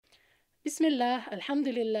Bismillah,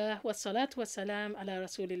 Alhamdulillah, wassalatu wassalam ala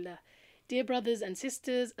Rasulillah. Dear brothers and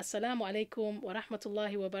sisters, Assalamu alaikum wa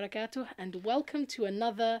rahmatullahi wa barakatuh, and welcome to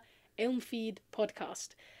another Ilm Feed podcast.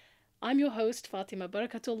 I'm your host, Fatima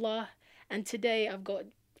Barakatullah, and today I've got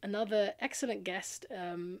another excellent guest,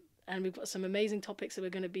 and we've got some amazing topics that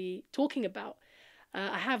we're going to be talking about.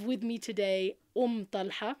 I have with me today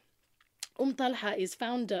Talha. Talha is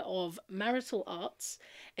founder of Marital Arts,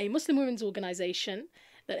 a Muslim women's organization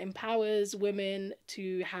that empowers women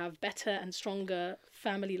to have better and stronger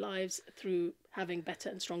family lives through having better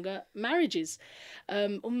and stronger marriages.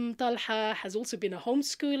 Talha has also been a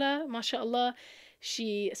homeschooler, mashallah.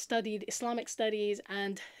 She studied Islamic studies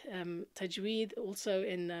and Tajweed also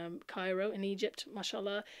in Cairo, in Egypt,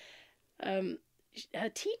 mashallah. Her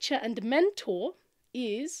teacher and mentor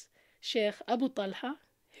is Sheikh Abu Talha,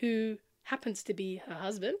 who happens to be her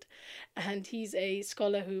husband, and he's a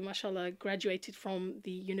scholar who, mashallah, graduated from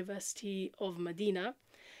the University of Medina.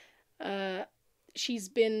 She's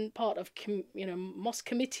been part of, mosque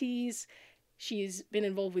committees. She's been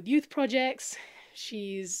involved with youth projects.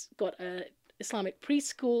 She's got a Islamic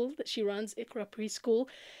preschool that she runs, Iqra Preschool.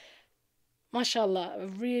 Mashallah,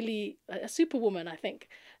 really a superwoman, I think.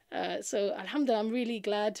 So, alhamdulillah, I'm really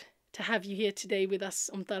glad to have you here today with us,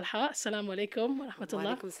 Talha. Assalamu alaikum wa rahmatullah.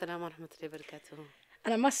 Wa alaikum assalam wa rahmatullahi wa barakatuh.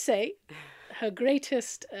 And I must say, her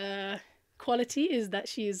greatest quality is that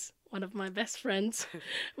she's one of my best friends,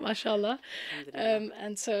 mashallah.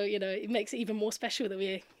 And so, it makes it even more special that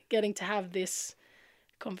we're getting to have this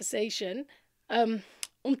conversation.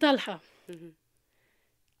 Talha,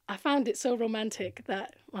 I found it so romantic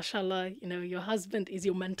that, mashallah, your husband is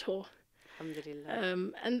your mentor.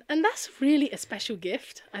 Alhamdulillah. And that's really a special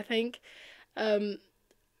gift, I think.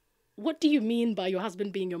 What do you mean by your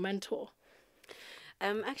husband being your mentor?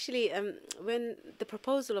 Actually, when the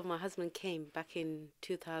proposal of my husband came back in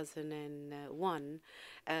 2001,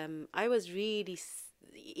 I was really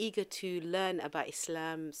eager to learn about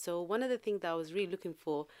Islam. So one of the things that I was really looking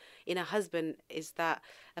for in a husband is that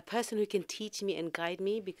a person who can teach me and guide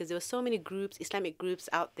me, because there were so many groups, Islamic groups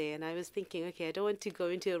out there, and I was thinking, okay, I don't want to go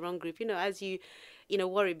into a wrong group, as you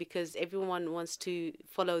worry, because everyone wants to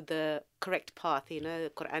follow the correct path,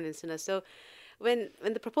 the Quran and Sunnah. So when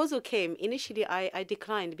the proposal came, initially I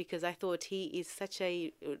declined because I thought he is such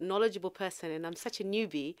a knowledgeable person and I'm such a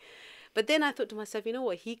newbie. But then I thought to myself, you know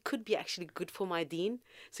what, he could be actually good for my deen.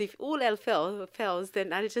 So if all else fails,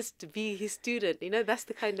 then I'll just be his student. That's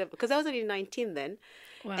the kind of, because I was only 19 then.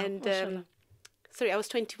 Wow, and sorry, I was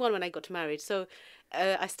 21 when I got married. So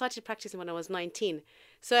I started practicing when I was 19.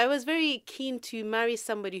 So I was very keen to marry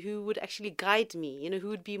somebody who would actually guide me, who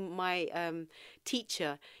would be my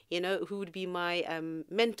teacher, who would be my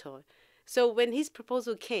mentor. So when his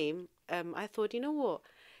proposal came, I thought, you know what,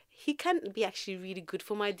 he can be actually really good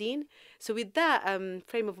for my deen. So with that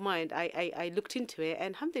frame of mind, I looked into it,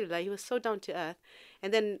 and alhamdulillah, he was so down to earth.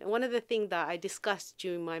 And then one of the things that I discussed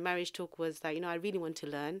during my marriage talk was that, I really want to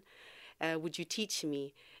learn. Would you teach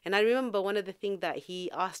me? And I remember one of the things that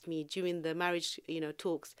he asked me during the marriage,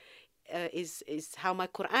 talks, is how my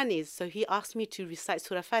Quran is. So he asked me to recite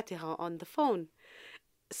Surah Fatiha on the phone.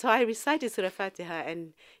 So I recited Surah Fatiha,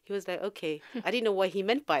 and he was like, okay. I didn't know what he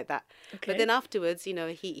meant by that. Okay. But then afterwards,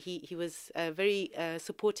 he was very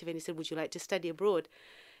supportive, and he said, would you like to study abroad?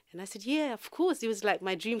 And I said, yeah, of course. It was like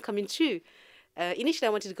my dream coming true. Initially,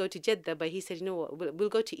 I wanted to go to Jeddah, but he said, you know what, we'll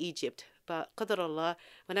go to Egypt. But Qadar Allah,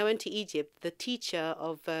 when I went to Egypt, the teacher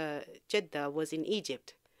of Jeddah was in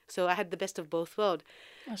Egypt. So I had the best of both worlds.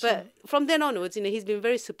 But from then onwards, he's been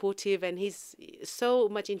very supportive, and he's so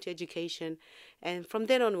much into education. And from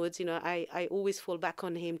then onwards, I always fall back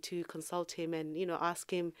on him to consult him and,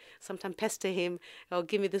 ask him, sometimes pester him, or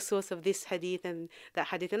give me the source of this hadith and that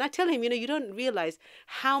hadith. And I tell him, you don't realize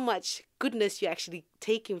how much goodness you're actually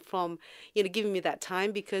taking from, giving me that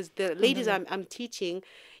time, because the ladies I'm teaching,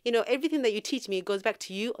 everything that you teach me, it goes back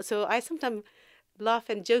to you. So I sometimes laugh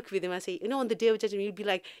and joke with him. I say, on the day of judgment, you'll be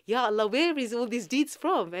like, Ya Allah, where is all these deeds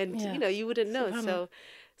from? And, you wouldn't know. So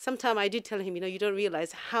sometimes I did tell him, you don't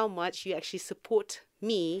realize how much you actually support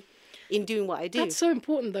me in doing what I do. That's so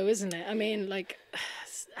important, though, isn't it? I mean, like,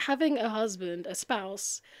 having a husband, a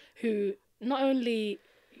spouse, who not only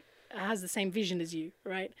has the same vision as you,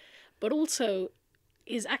 right, but also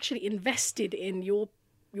is actually invested in your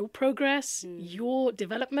progress, your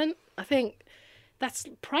development. I think that's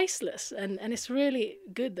priceless, and it's really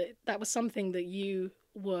good that was something that you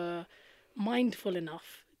were mindful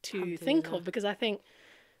enough to think of, because I think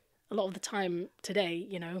a lot of the time today,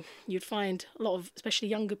 you'd find a lot of, especially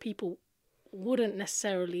younger people, wouldn't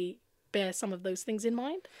necessarily bear some of those things in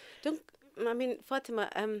mind. Fatima,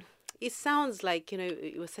 it sounds like,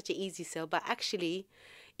 it was such an easy sell, but actually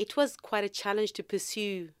it was quite a challenge to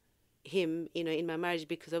pursue him, in my marriage,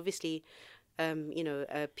 because obviously,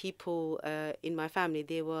 people in my family,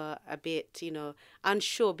 they were a bit,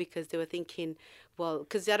 unsure, because they were thinking, well,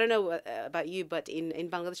 because I don't know about you, but in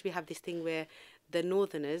Bangladesh, we have this thing where the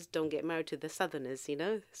northerners don't get married to the southerners,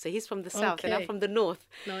 So he's from the south and I'm Okay. from the north.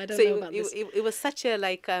 No, I don't So know about this. it was such a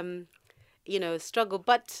struggle,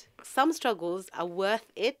 but some struggles are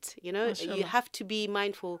worth it. You Mashallah. have to be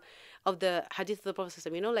mindful of the hadith of the Prophet,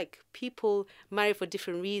 like people marry for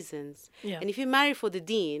different reasons. Yeah. And if you marry for the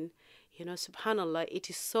deen, subhanallah, it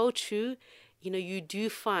is so true. You do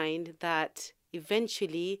find that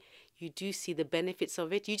eventually you do see the benefits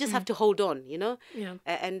of it. You just have to hold on, Yeah.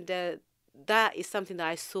 And that is something that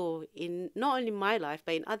I saw in not only my life,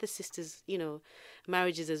 but in other sisters,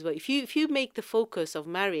 marriages as well. If you make the focus of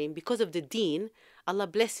marrying because of the deen, Allah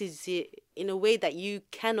blesses it in a way that you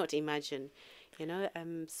cannot imagine.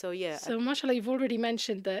 So yeah. So, mashallah, you've already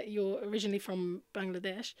mentioned that you're originally from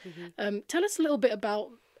Bangladesh. Tell us a little bit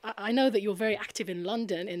about. I know that you're very active in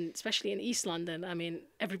London, especially in East London. I mean,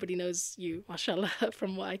 everybody knows you, mashallah,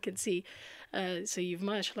 from what I can see. So you've,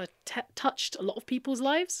 mashallah, touched a lot of people's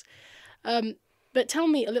lives. But tell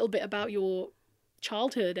me a little bit about your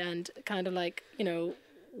childhood and kind of like,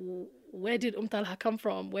 where did Talha come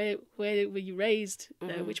from? Where were you raised?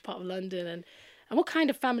 Which part of London? And what kind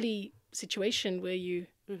of family situation were you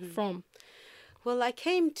from? Well, I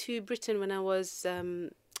came to Britain when I was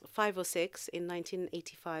 5 or 6 in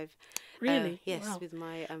 1985. Really? Yes, Wow. with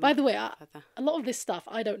my By the way, father. a lot of this stuff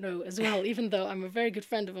I don't know as well, even though I'm a very good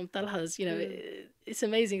friend of Talha's. It's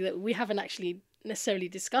amazing that we haven't actually necessarily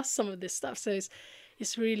discussed some of this stuff. So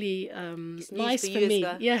it's really It's news nice for for you as me.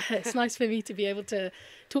 well. Yeah, it's nice for me to be able to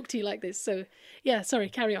talk to you like this. So yeah, sorry,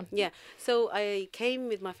 carry on. Yeah, so I came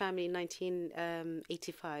with my family in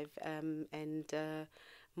 1985, and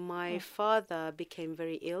my father became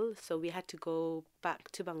very ill, so we had to go back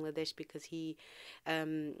to Bangladesh because he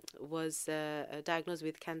was diagnosed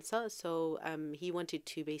with cancer. So he wanted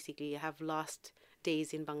to basically have last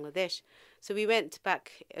days in Bangladesh. So we went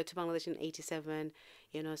back to Bangladesh in 87.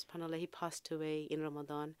 SubhanAllah, he passed away in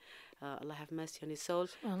Ramadan. Allah have mercy on his soul.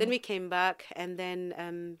 Then we came back, and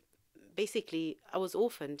then basically I was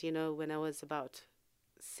orphaned, when I was about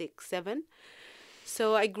 6, 7.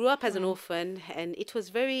 So I grew up as an orphan, and it was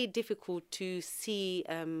very difficult to see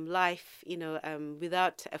life,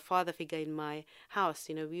 without a father figure in my house.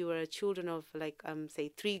 We were children of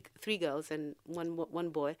say three girls and one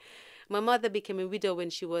boy. My mother became a widow when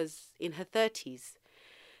she was in her 30s.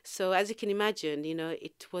 So as you can imagine,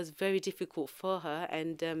 it was very difficult for her.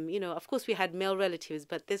 And, of course we had male relatives,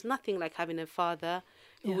 but there's nothing like having a father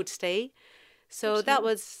who would stay. So that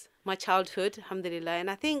was my childhood, alhamdulillah. And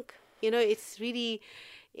I think, it's really,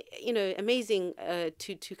 amazing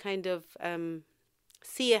to kind of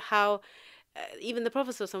see how even the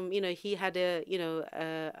Prophet, he had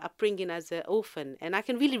a upbringing as an orphan. And I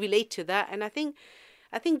can really relate to that. And I think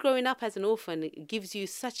growing up as an orphan, it gives you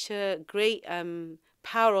such a great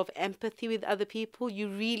power of empathy with other people. You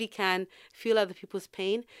really can feel other people's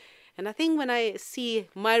pain. And I think when I see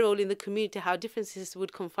my role in the community, how different sisters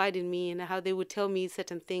would confide in me and how they would tell me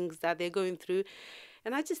certain things that they're going through,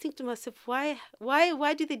 and I just think to myself, why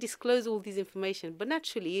do they disclose all this information? But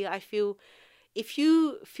naturally, I feel if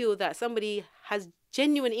you feel that somebody has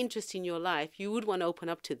genuine interest in your life, you would want to open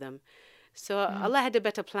up to them. So Allah had a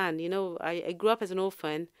better plan. I grew up as an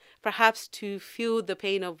orphan, perhaps to feel the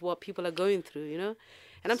pain of what people are going through,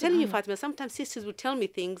 And I'm telling you, Fatima, sometimes sisters would tell me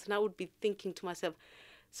things and I would be thinking to myself,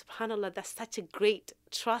 SubhanAllah, that's such a great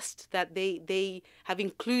trust that they have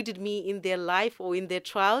included me in their life or in their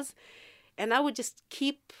trials. And I would just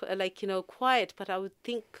keep quiet, but I would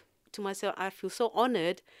think to myself, I feel so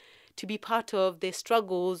honored to be part of their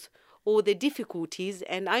struggles or their difficulties.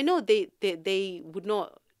 And I know they would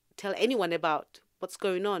not tell anyone about what's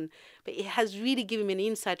going on, but it has really given me an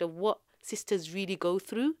insight of what sisters really go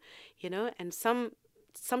through, and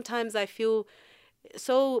sometimes I feel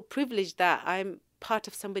so privileged that I'm part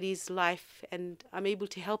of somebody's life and I'm able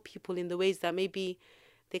to help people in the ways that maybe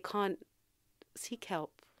they can't seek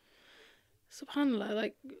help. SubhanAllah,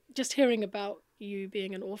 like just hearing about you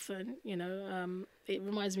being an orphan, it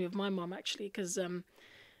reminds me of my mom actually, because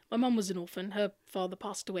my mom was an orphan. Her father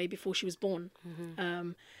passed away before she was born.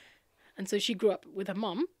 And so she grew up with her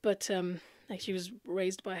mom, but she was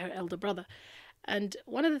raised by her elder brother. And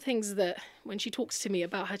one of the things that when she talks to me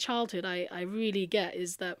about her childhood, I really get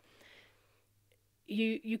is that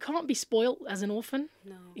you can't be spoilt as an orphan.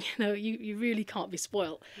 No. You really can't be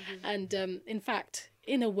spoilt. And in fact,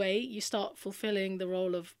 in a way, you start fulfilling the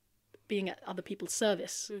role of being at other people's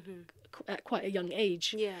service at quite a young age.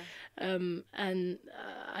 Yeah. And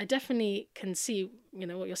I definitely can see,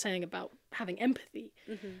 what you're saying about having empathy.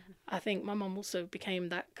 I think my mum also became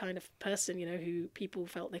that kind of person, who people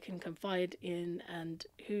felt they can confide in, and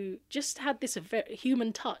who just had this a very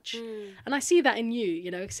human touch. And I see that in you,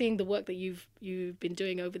 seeing the work that you've been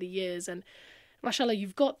doing over the years. And mashallah,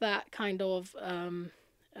 you've got that kind of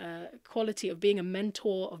quality of being a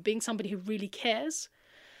mentor, of being somebody who really cares.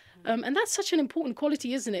 And that's such an important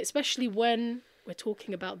quality, isn't it? Especially when we're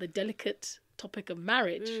talking about the delicate topic of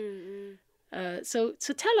marriage. So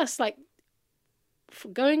tell us, like,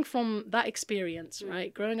 going from that experience,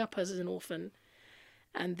 right, growing up as an orphan,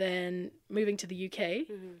 and then moving to the UK,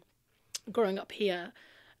 growing up here,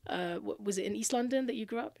 was it in East London that you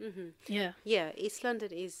grew up? Yeah, East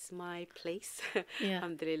London is my place. Yeah.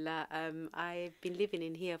 Alhamdulillah. I've been living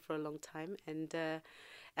in here for a long time, and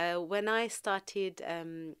when I started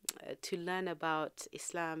to learn about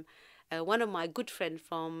Islam, one of my good friends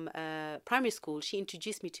from primary school, she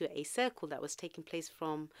introduced me to a circle that was taking place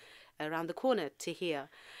from around the corner to here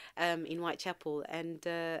in Whitechapel. And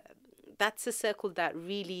that's a circle that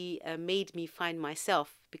really made me find myself,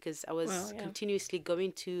 because I was continuously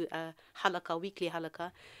going to weekly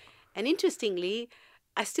halakha. And interestingly,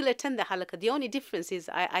 I still attend the halakha. The only difference is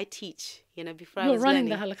I teach, before You're I was running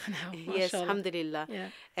learning. the halakha now. Yes, mashallah. alhamdulillah. Yeah.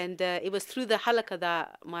 And it was through the halakha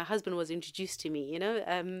that my husband was introduced to me,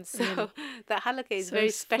 So that halakha is So very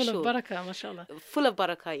it's special. full of barakah, mashallah. Full of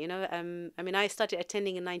barakah, I mean, I started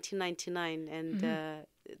attending in 1999, and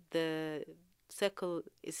the circle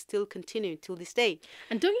is still continuing till this day.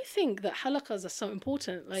 And don't you think that halakas are so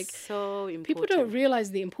important? Like, So important. people don't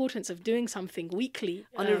realize the importance of doing something weekly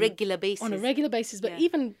on a regular basis. on a regular basis, but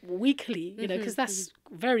even weekly, because that's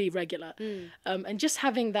very regular. And just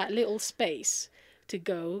having that little space to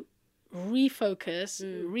go refocus,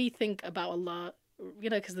 rethink about Allah,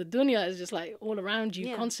 because the dunya is just like all around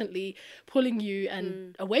you, constantly pulling you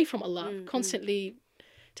and away from Allah, constantly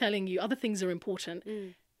telling you other things are important.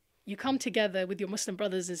 You come together with your Muslim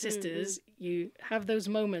brothers and sisters, you have those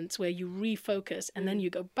moments where you refocus, and then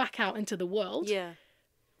you go back out into the world,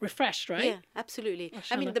 refreshed, right? Yeah, absolutely.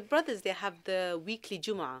 I mean, Mashallah. the brothers, they have the weekly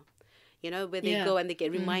Jum'ah, where they go and they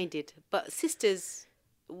get reminded. But sisters,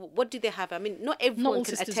 what do they have? I mean, not everyone all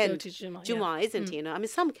can sisters attend go to Jumu'ah, Jumu'ah, isn't it? I mean,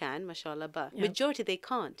 some can, mashallah, but majority they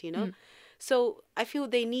can't, So I feel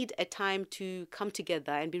they need a time to come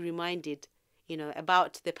together and be reminded,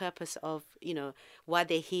 about the purpose of, why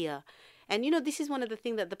they're here. And, this is one of the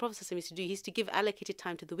things that the Prophet ﷺ used to do. He used to give allocated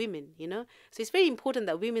time to the women, So it's very important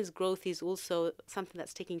that women's growth is also something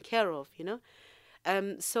that's taken care of,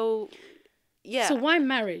 So, yeah. So why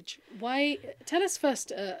marriage? Why? Tell us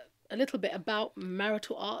first a little bit about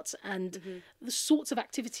marital arts and the sorts of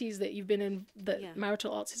activities that you've been in, that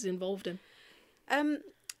marital arts is involved in.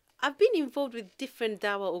 I've been involved with different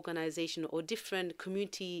dawah organization or different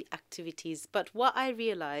community activities, but what I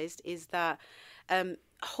realized is that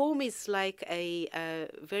home is like a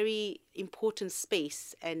very important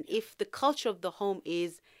space, and if the culture of the home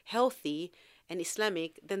is healthy and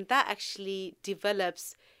Islamic, then that actually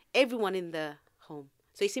develops everyone in the home.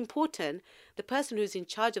 So it's important, the person who's in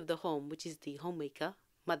charge of the home, which is the homemaker,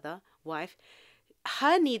 mother, wife,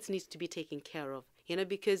 her needs to be taken care of.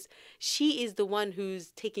 Because she is the one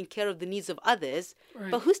who's taking care of the needs of others,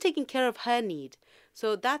 but who's taking care of her need?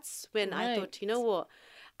 So that's when I thought, what?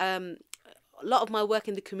 A lot of my work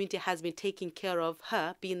in the community has been taking care of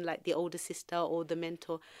her, being like the older sister or the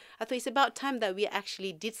mentor. I thought it's about time that we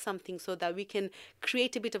actually did something so that we can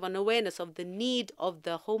create a bit of an awareness of the need of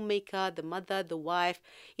the homemaker, the mother, the wife,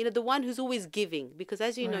 the one who's always giving. Because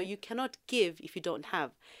as you know, you cannot give if you don't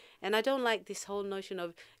have. And I don't like this whole notion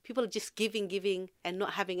of people just giving and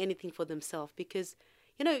not having anything for themselves, because,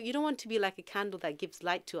 you don't want to be like a candle that gives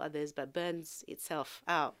light to others but burns itself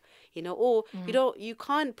out, or you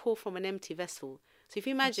can't pour from an empty vessel. So if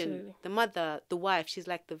you imagine the mother, the wife, she's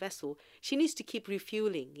like the vessel. She needs to keep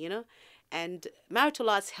refueling, and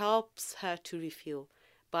marital arts helps her to refuel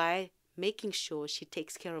by making sure she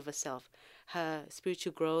takes care of herself, her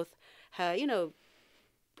spiritual growth, her,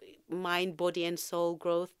 mind, body and soul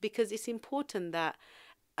growth, because it's important that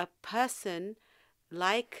a person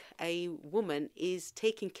like a woman is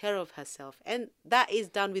taking care of herself, and that is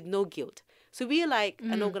done with no guilt. So we are like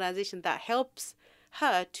an organization that helps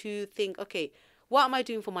her to think, okay, what am I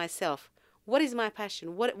doing for myself? What is my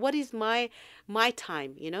passion? What is my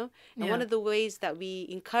time, And one of the ways that we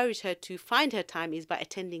encourage her to find her time is by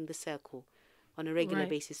attending the circle on a regular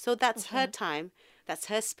basis. So that's her time, that's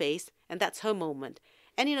her space, and that's her moment.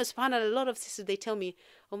 And, subhanAllah, a lot of sisters, they tell me,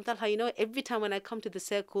 Talha, every time when I come to the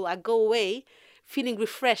circle, I go away feeling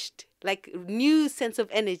refreshed, like new sense of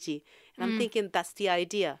energy. And I'm thinking that's the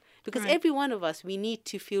idea. Because Right. every one of us, we need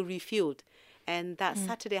to feel refueled. And that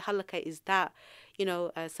Saturday halakha is that,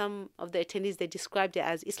 some of the attendees, they described it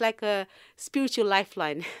as, it's like a spiritual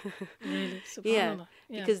lifeline. Really, Yeah, subhanallah.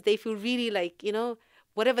 Yeah. because they feel really like,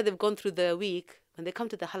 whatever they've gone through the week, when they come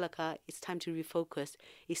to the halakha, it's time to refocus.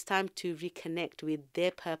 It's time to reconnect with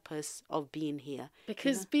their purpose of being here.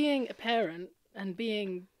 Because being a parent and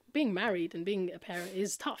being married and being a parent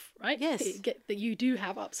is tough, right? Yes. That you do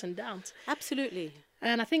have ups and downs. Absolutely.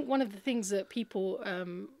 And I think one of the things that people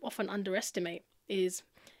often underestimate is,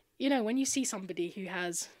 when you see somebody who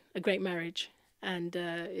has a great marriage and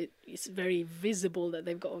it's very visible that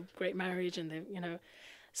they've got a great marriage, and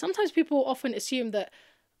sometimes people often assume that,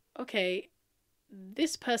 okay,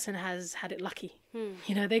 this person has had it lucky.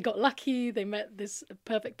 They got lucky, they met this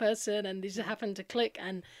perfect person, and they just happened to click,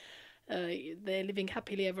 and they're living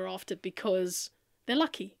happily ever after because they're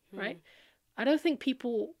lucky, right? I don't think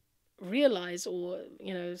people realize or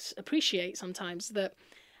appreciate sometimes that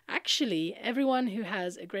actually everyone who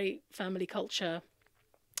has a great family culture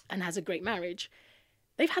and has a great marriage,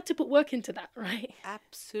 they've had to put work into that, right?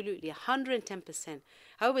 Absolutely, 110%.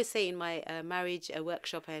 I always say in my marriage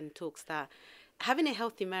workshop and talks that having a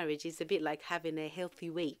healthy marriage is a bit like having a healthy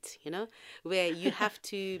weight, where you have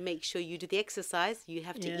to make sure you do the exercise, you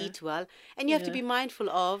have to eat well, and you have to be mindful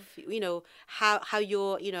of, how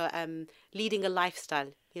you're, leading a lifestyle.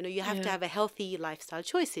 You have to have a healthy lifestyle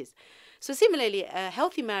choices. So similarly, a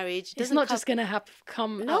healthy marriage doesn't It's not just going to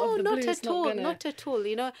come out of the blue. not at all, not at all.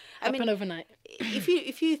 Happen overnight.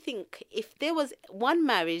 if you think, if there was one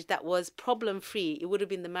marriage that was problem free, it would have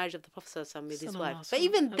been the marriage of the Prophet ﷺ with his wife. But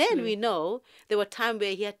even then, we know there were times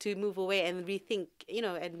where he had to move away and rethink.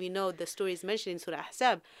 And we know the stories mentioned in Surah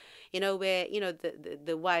Ahzab. Where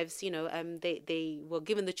the wives, they were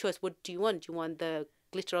given the choice. What do you want? Do you want the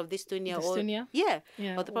glitter of this dunya or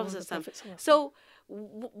or the Prophet ﷺ? So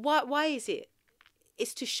why is it?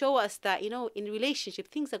 It's to show us that in relationship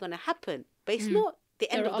things are going to happen, but it's not the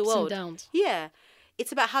end of the world. There are ups and downs. Yeah,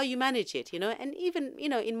 it's about how you manage it. And even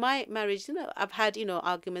in my marriage, I've had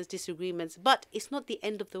arguments, disagreements, but it's not the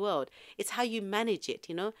end of the world. It's how you manage it.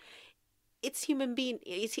 It's human being.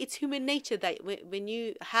 It's human nature that when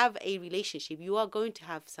you have a relationship, you are going to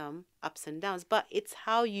have some ups and downs, but it's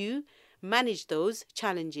how you manage those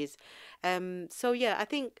challenges. So yeah, I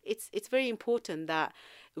think it's very important that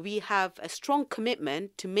we have a strong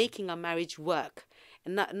commitment to making our marriage work,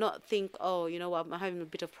 and not think, oh, I'm having a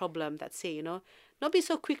bit of problem, that's it. Not be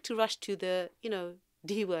so quick to rush to the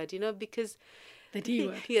D word, because the D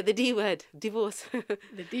word. Yeah, the D word, divorce.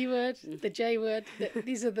 The D word, the J word.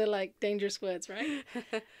 These are the dangerous words, right?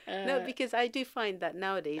 No, because I do find that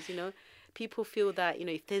nowadays, people feel that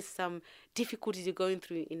if there's some difficulties you're going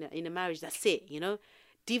through in a marriage, that's it.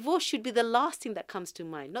 Divorce should be the last thing that comes to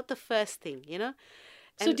mind, not the first thing.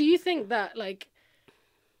 So do you think that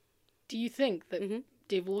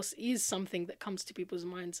divorce is something that comes to people's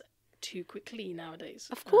minds too quickly nowadays?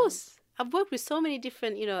 Of course. I've worked with so many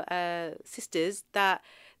different, sisters that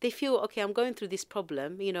they feel, okay, I'm going through this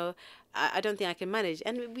problem, I don't think I can manage.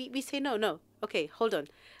 And we say, no, okay, hold on.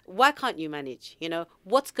 Why can't you manage?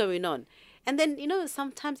 What's going on? And then,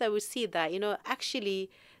 sometimes I would see that,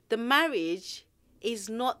 actually the marriage is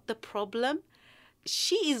not the problem.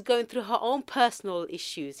 She is going through her own personal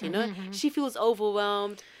issues, She feels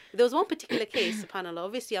overwhelmed. There was one particular case, subhanAllah,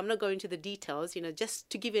 obviously I'm not going into the details, just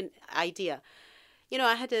to give you an idea.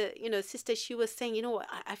 I had a, sister, she was saying,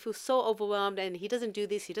 I feel so overwhelmed, and he doesn't do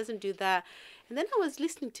this, he doesn't do that. And then I was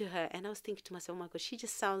listening to her and I was thinking to myself, oh my God, she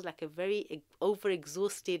just sounds like a very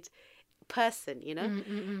overexhausted person,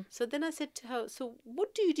 So then I said to her, so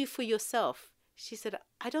what do you do for yourself? She said,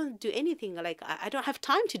 I don't do anything. I don't have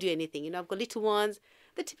time to do anything. I've got little ones,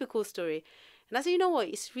 the typical story. And I said, you know what?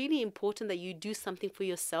 It's really important that you do something for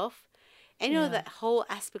yourself. And that whole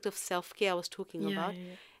aspect of self-care I was talking about.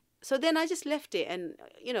 Yeah. So then I just left it. And,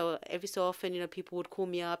 every so often, people would call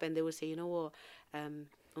me up and they would say, you know what,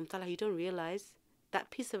 Talha, you don't realize that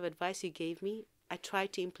piece of advice you gave me, I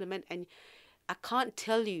tried to implement, and I can't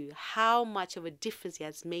tell you how much of a difference it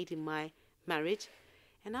has made in my marriage.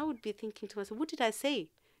 And I would be thinking to myself, what did I say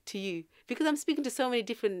to you? Because I'm speaking to so many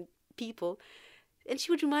different people. And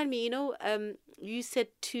she would remind me, you said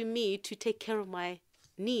to me to take care of my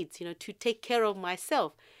needs, to take care of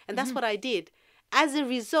myself. And that's what I did. As a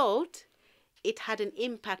result, it had an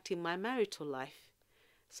impact in my marital life.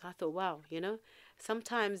 So I thought, wow,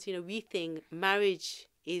 sometimes, we think marriage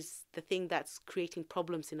is the thing that's creating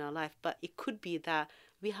problems in our life. But it could be that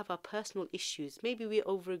we have our personal issues. Maybe we're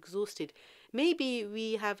overexhausted. Maybe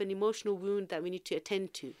we have an emotional wound that we need to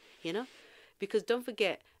attend to, Because don't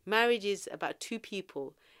forget, marriage is about two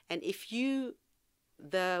people. And if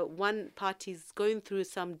the one party is going through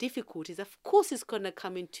some difficulties, of course it's going to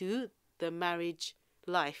come into the marriage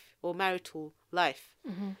life or marital life.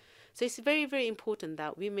 So it's very, very important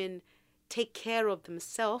that women take care of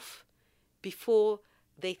themselves before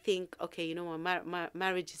they think, okay, you know, my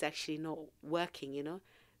marriage is actually not working, you know.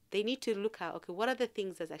 They need to look at, okay, what are the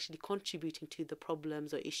things that's actually contributing to the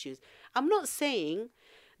problems or issues? I'm not saying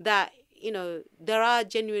that, you know, there are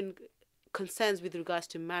genuine concerns with regards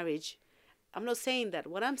to marriage. I'm not saying that.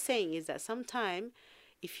 What I'm saying is that sometimes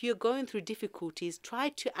if you're going through difficulties, try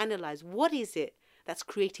to analyze what is it that's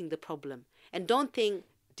creating the problem. And don't think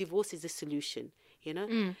divorce is the solution, you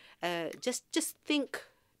know. Just think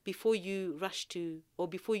before you rush to, or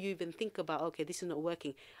before you even think about, okay, this is not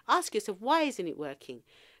working. Ask yourself, why isn't it working?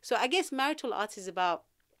 So I guess marital arts is about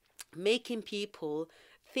making people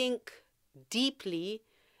think deeply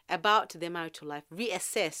about their marital life,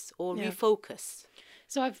 reassess or refocus.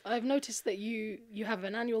 So I've noticed that you have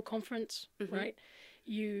an annual conference, right?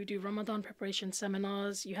 You do Ramadan preparation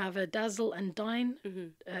seminars. You have a Dazzle and Dine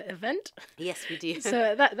event. Yes, we do.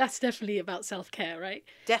 So that's definitely about self-care, right?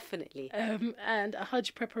 Definitely. And a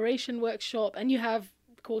Hajj preparation workshop. And you have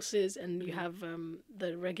courses, and you have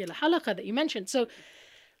the regular halaqah that you mentioned. So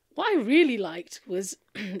what I really liked was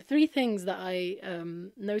 3 things that I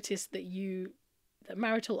noticed that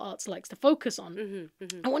Marital Arts likes to focus on.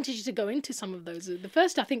 I wanted you to go into some of those. The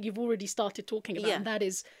first, I think you've already started talking about, and that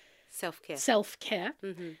is self-care.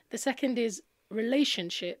 The second is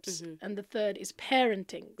relationships, and the third is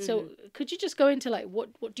parenting. So could you just go into like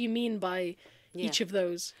what do you mean by each of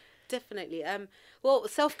those? Definitely. Well,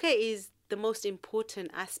 self-care is the most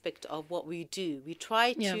important aspect of what we do. We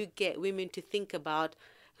try to get women to think about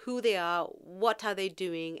who they are, what are they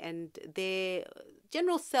doing, and their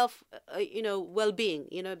general self, well-being,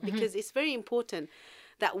 because it's very important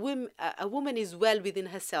that a woman is well within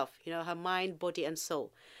herself, her mind, body, and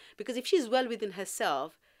soul. Because if she's well within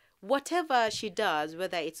herself, whatever she does,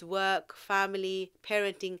 whether it's work, family,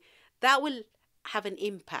 parenting, that will have an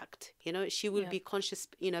impact. She will be conscious,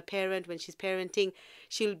 parent when she's parenting.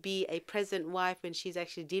 She'll be a present wife when she's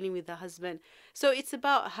actually dealing with her husband. So it's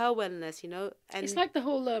about her wellness, and it's like the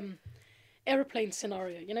whole airplane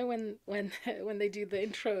scenario. When they do the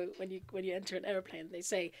intro, when you enter an airplane, they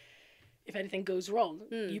say, if anything goes wrong,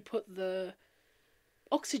 you put the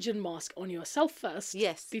oxygen mask on yourself first,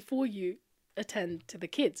 before you attend to the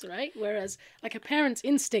kids, right? Whereas like a parent's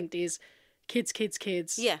instinct is kids,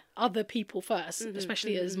 other people first,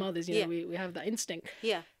 especially as mothers, we have that instinct.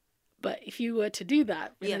 But if you were to do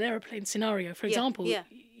that in an airplane scenario, for example,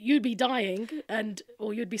 you'd be dying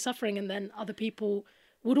or you'd be suffering, and then other people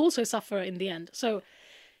would also suffer in the end. So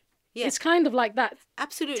it's kind of like that.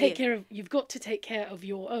 Absolutely. You've got to take care of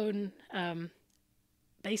your own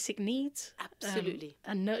basic needs. Absolutely.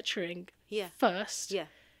 And nurturing first. Yeah.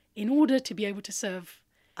 In order to be able to serve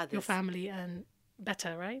others, your family and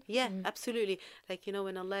better, right? Yeah, absolutely. Like,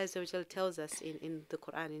 when Allah Azza wa Jal tells us in the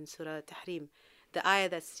Quran, in Surah Tahrim, the ayah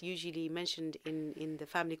that's usually mentioned in the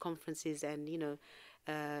family conferences and,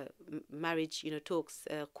 marriage, talks,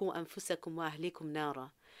 Qu anfusakum wa ahlikum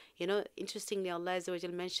nara. Interestingly, Allah Azza wa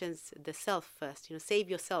Jal mentions the self first, save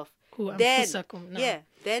yourself.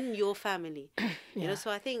 Then your family.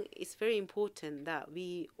 So I think it's very important that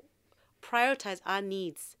we prioritize our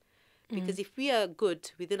needs. Because if we are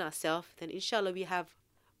good within ourselves, then inshallah we have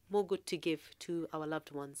more good to give to our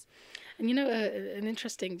loved ones. And an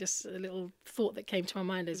interesting, just a little thought that came to my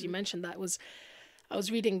mind as you mentioned that was, I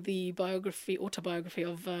was reading the autobiography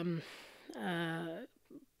of Barack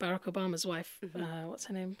Obama's wife. What's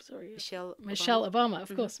her name? Sorry, Michelle Obama.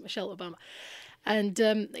 Of course, Michelle Obama. And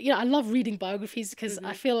I love reading biographies because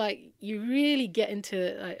I feel like you really get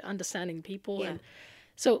into understanding people. And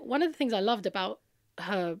so one of the things I loved about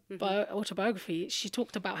her autobiography, she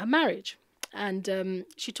talked about her marriage, and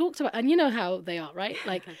she talked about, and you know how they are, right?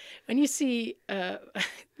 Like when you see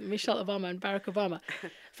Michelle Obama and Barack Obama,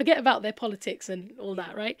 forget about their politics and all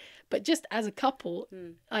that, right? But just as a couple,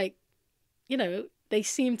 they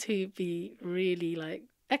seem to be really like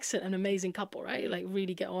excellent and amazing couple, right? Like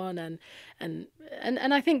really get on, and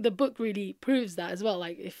I think the book really proves that as well.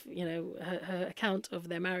 Like if her account of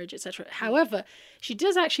their marriage, etc. However, she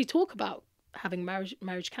does actually talk about having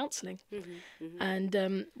marriage counseling, and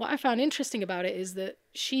what I found interesting about it is that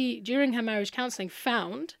she, during her marriage counseling,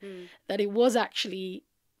 found that it was actually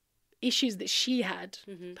issues that she had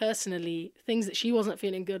personally, things that she wasn't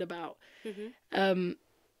feeling good about,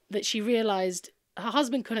 that she realized her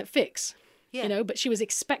husband couldn't fix, but she was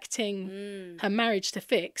expecting her marriage to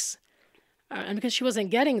fix, And because she wasn't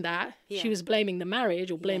getting that, Yeah. she was blaming the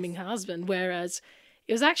marriage or blaming her husband, whereas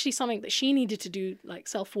it was actually something that she needed to do, like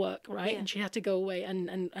self-work, right? Yeah. And she had to go away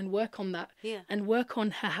and work on that, Yeah. and work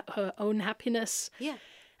on her own happiness Yeah.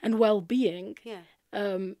 and well-being, Yeah.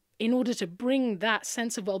 in order to bring that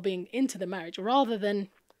sense of well-being into the marriage, rather than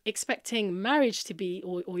expecting marriage to be,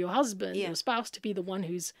 or your husband, Yeah. your spouse, to be the one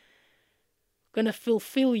who's going to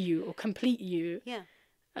fulfill you or complete you, Yeah.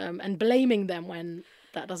 and blaming them when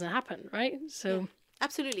that doesn't happen, right? So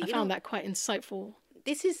Absolutely. I You found know, that quite insightful.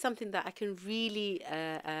 this is something that I can really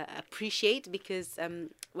appreciate, because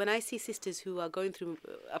when I see sisters who are going through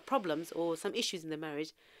problems or some issues in their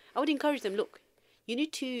marriage, I would encourage them, look, you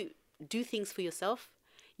need to do things for yourself.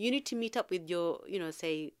 You need to meet up with your,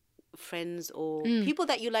 say, friends or people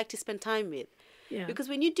that you like to spend time with. Yeah. Because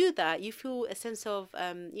when you do that, you feel a sense of,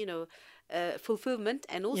 fulfillment,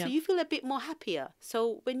 and also Yeah. you feel a bit more happier.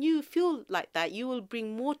 So when you feel like that, you will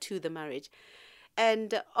bring more to the marriage.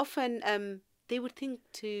 And often they would think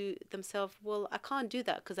to themselves, well, I can't do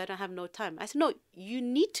that because I don't have no time. I said, no, you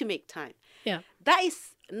need to make time. Yeah. That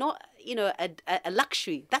is not, a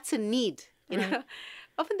luxury. That's a need, you Right. know.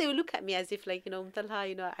 Often they will look at me as if like,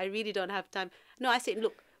 Talha, I really don't have time. No, I said,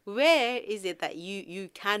 look, where is it that you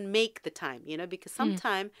can make the time, because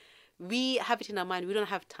sometimes we have it in our mind, we don't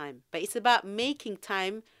have time. But it's about making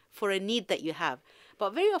time for a need that you have.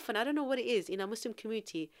 But very often, I don't know what it is, in our Muslim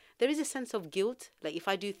community, there is a sense of guilt, like if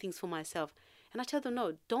I do things for myself. And I tell them,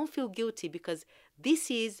 no, don't feel guilty, because this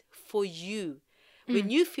is for you. When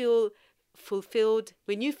you feel fulfilled,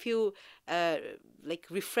 when you feel like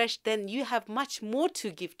refreshed, then you have much more to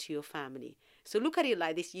give to your family. So look at it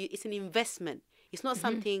like this. It's an investment. It's not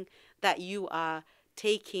something that you are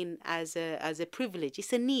taking as a privilege.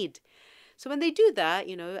 It's a need. So when they do that,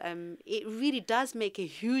 it really does make a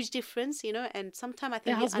huge difference, and sometimes I think...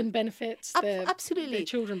 Their husband benefits, absolutely. their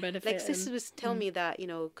children benefit. Like sisters tell me that,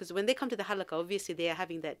 because when they come to the halaqah, obviously they are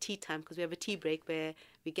having that tea time, because we have a tea break where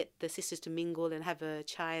we get the sisters to mingle and have a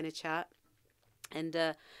chai and a chat. And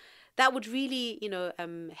that would really,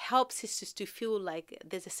 help sisters to feel like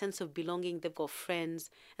there's a sense of belonging. They've got friends.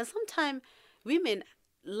 And sometimes women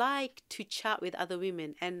like to chat with other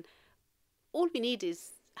women, and all we need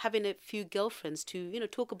is having a few girlfriends to,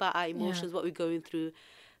 talk about our emotions, what we're going through.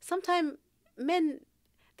 Sometimes men,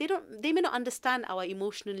 they may not understand our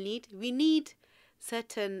emotional need. We need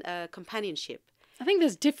certain companionship. I think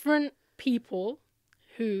there's different people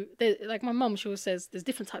who, like my mum, she always says, there's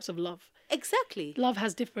different types of love. Exactly. Love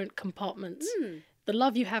has different compartments. The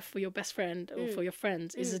love you have for your best friend or for your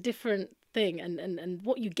friends is a different thing, and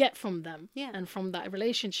what you get from them and from that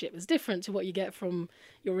relationship is different to what you get from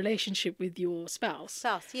your relationship with your spouse.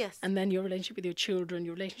 Yes. And then your relationship with your children,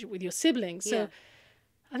 your relationship with your siblings. So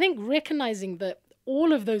I think recognizing that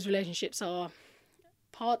all of those relationships are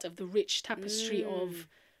part of the rich tapestry of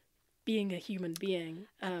being a human being.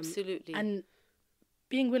 Absolutely. And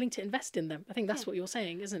being willing to invest in them. I think that's what you're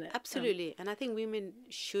saying, isn't it? Absolutely. And I think women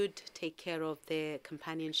should take care of their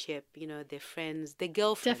companionship, their friends, their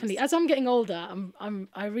girlfriends. Definitely. As I'm getting older,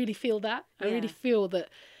 I really feel that. I really feel that,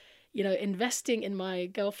 investing in my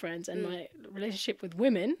girlfriends and my relationship with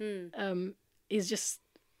women is just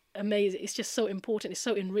amazing. It's just so important. It's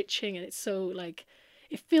so enriching, and it's so like,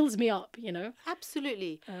 it fills me up,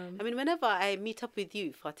 Absolutely. I mean, whenever I meet up with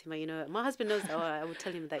you, Fatima, my husband knows that. I would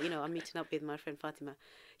tell him that, I'm meeting up with my friend Fatima.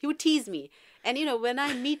 He would tease me. And, when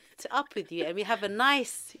I meet up with you and we have a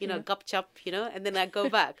nice, gup chup, and then I go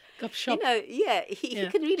back. Gup shop. He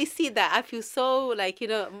can really see that. I feel so like,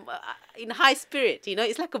 in high spirit,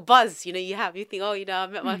 it's like a buzz, you think, oh, I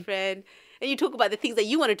met my friend. And you talk about the things that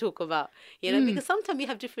you want to talk about, because sometimes we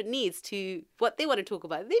have different needs to what they want to talk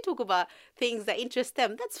about. They talk about things that interest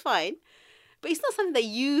them. That's fine. But it's not something that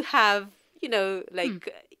you have,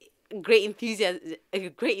 great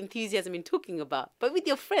enthusiasm in talking about. But with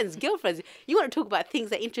your friends, girlfriends, you want to talk about things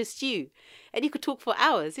that interest you. And you could talk for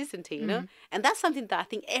hours, isn't it, And that's something that I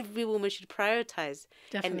think every woman should prioritize.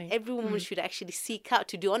 Definitely. And every woman should actually seek out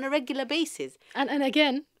to do on a regular basis. And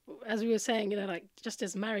again, as we were saying, like, just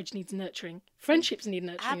as marriage needs nurturing, friendships need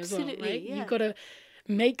nurturing as well, right? Yeah. You've got to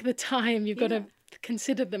make the time. You've got to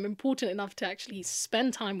consider them important enough to actually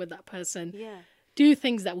spend time with that person. Yeah. Do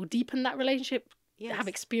things that will deepen that relationship. Yes. Have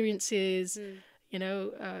experiences.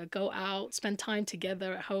 Go out, spend time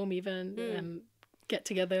together at home, even get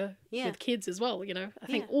together with kids as well. I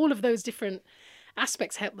think all of those different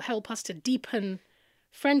aspects help us to deepen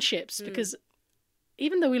friendships because.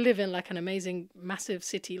 Even though we live in like an amazing, massive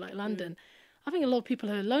city like London, I think a lot of people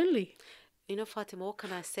are lonely. Fatima, what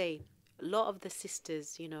can I say? a lot of the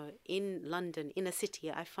sisters, in London, in a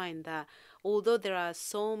city, I find that although there are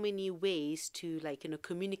so many ways to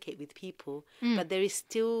communicate with people, but there is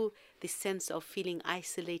still this sense of feeling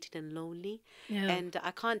isolated and lonely. Yeah. And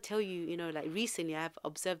I can't tell you, recently I've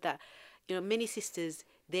observed that, many sisters,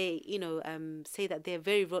 they, say that they're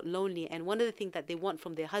very lonely. And one of the things that they want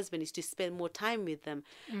from their husband is to spend more time with them.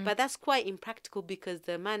 But that's quite impractical because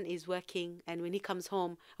the man is working, and when he comes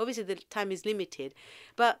home, obviously the time is limited.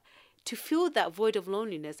 But to fill that void of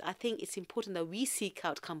loneliness, I think it's important that we seek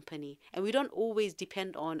out company, and we don't always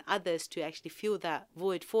depend on others to actually fill that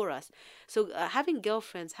void for us. So having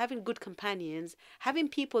girlfriends, having good companions, having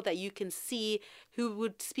people that you can see who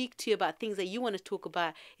would speak to you about things that you want to talk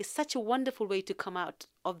about is such a wonderful way to come out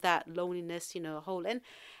of that loneliness, hole. And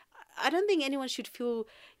I don't think anyone should feel,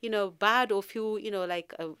 bad or feel,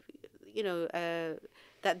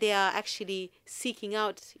 that they are actually seeking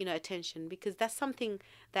out, attention, because that's something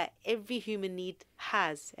that every human need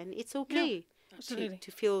has, and it's okay absolutely.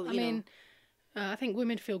 to feel. I mean, I think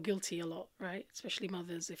women feel guilty a lot, right? Especially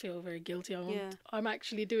mothers, they feel very guilty. I'm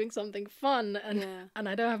actually doing something fun, and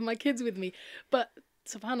I don't have my kids with me. But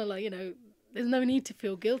subhanallah, there's no need to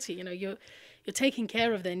feel guilty. You're taking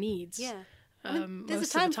care of their needs. Yeah. There's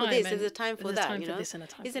a time for this, there's a time for that,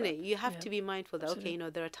 isn't it? You have to be mindful that, Absolutely.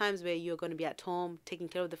 there are times where you're going to be at home taking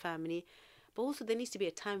care of the family, but also there needs to be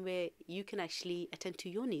a time where you can actually attend to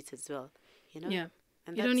your needs as well, Yeah.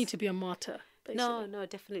 And you don't need to be a martyr, basically. No,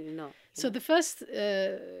 definitely not. So the first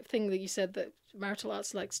thing that you said that Marital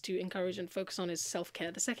Arts likes to encourage and focus on is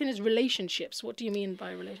self-care. The second is relationships. What do you mean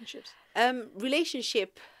by relationships?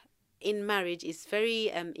 Relationship in marriage is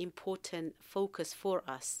very important focus for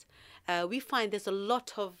us. We find there's a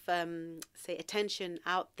lot of say attention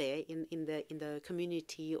out there in the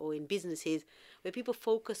community or in businesses where people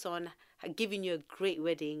focus on giving you a great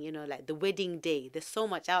wedding, like the wedding day. There's so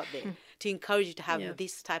much out there to encourage you to have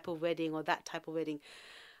this type of wedding or that type of wedding.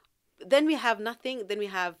 Then we have nothing. Then we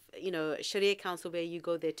have, Sharia council where you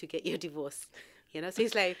go there to get your divorce. So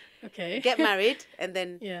it's like, Okay. get married, and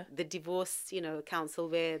then Yeah. the divorce, council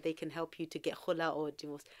where they can help you to get khula or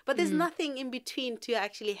divorce. But there's nothing in between to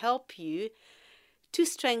actually help you to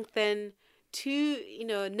strengthen, to,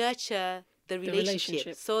 nurture the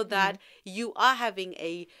relationship so that you are having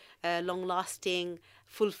a long-lasting,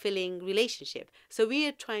 fulfilling relationship. So we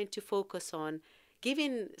are trying to focus on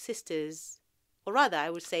giving sisters, or rather, I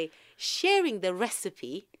would say, sharing the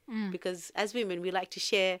recipe, because as women, we like to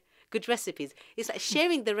share good recipes. It's like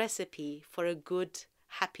sharing the recipe for a good,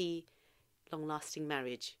 happy, long-lasting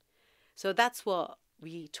marriage. So that's what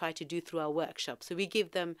we try to do through our workshop. So we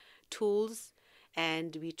give them tools,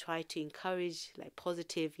 and we try to encourage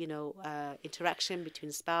positive, interaction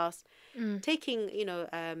between spouse, taking,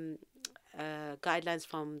 guidelines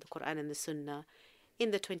from the Quran and the Sunnah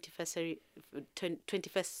in the 21st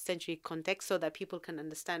century context, so that people can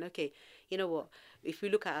understand, okay, if we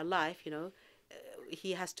look at our life,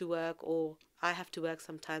 he has to work or I have to work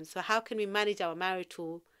sometimes. So how can we manage our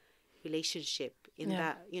marital relationship in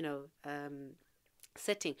that,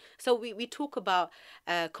 setting? So we talk about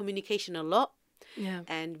communication a lot. Yeah.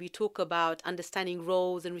 And we talk about understanding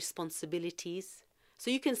roles and responsibilities. So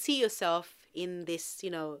you can see yourself in this,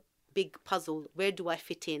 big puzzle. Where do I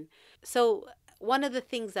fit in? So one of the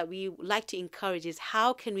things that we like to encourage is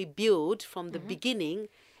how can we build from the beginning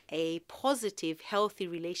a positive, healthy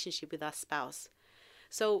relationship with our spouse.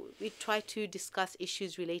 So we try to discuss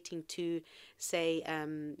issues relating to, say,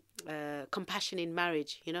 compassion in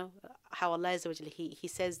marriage. How Allah He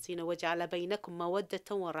says, وَجَعَلَ بَيْنَكُمْ مَوَدَّةً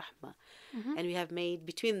وَرَحْمَةً, and we have made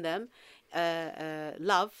between them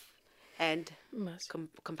love and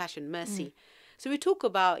compassion, mercy. So we talk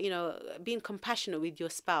about, being compassionate with your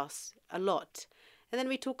spouse a lot. And then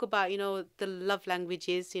we talk about, the love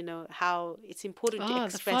languages, how it's important to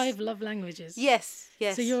express. The 5 love languages. Yes.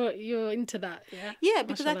 So you're into that, yeah? Yeah,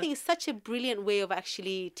 because Mashallah. I think it's such a brilliant way of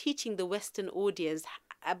actually teaching the Western audience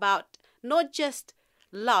about not just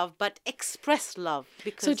love, but express love.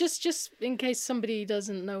 Because So just in case somebody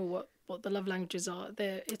doesn't know what the love languages are,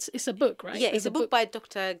 it's a book, right? Yeah, There's it's a book by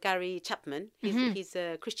Dr. Gary Chapman. He's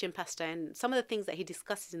a Christian pastor, and some of the things that he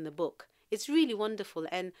discusses in the book, it's really wonderful.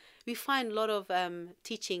 And we find a lot of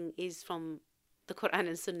teaching is from the Quran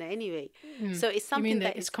and Sunnah anyway. So it's something you mean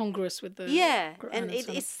that it's congruous with the Quran and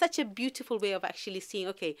it's such a beautiful way of actually seeing,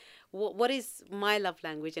 okay, what is my love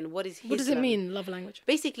language and what is his What does it love mean, love language?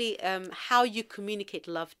 Basically, how you communicate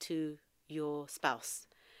love to your spouse.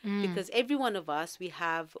 Because every one of us, we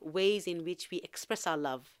have ways in which we express our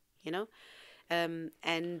love,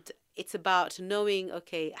 and it's about knowing,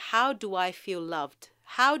 okay, how do I feel loved?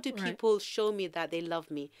 How do people show me that they love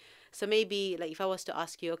me? So maybe like if I was to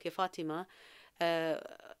ask you, okay, Fatima,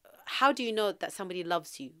 how do you know that somebody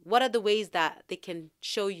loves you? What are the ways that they can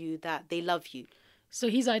show you that they love you? So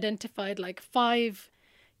he's identified like 5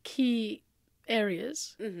 key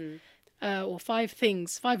areas, or 5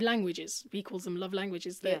 things, 5 languages. He calls them love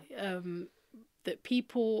languages that that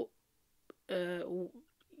people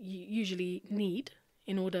usually need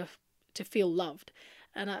in order to feel loved.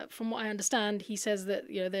 And from what I understand, he says that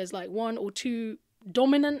there's like 1 or 2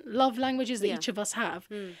 dominant love languages that each of us have.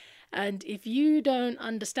 And if you don't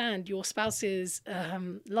understand your spouse's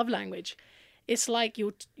love language, it's like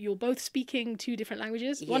you're both speaking 2 different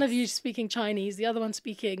languages. One of you is speaking Chinese, the other one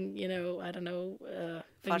speaking, I don't know,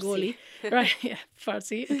 Bengali, right? Yeah,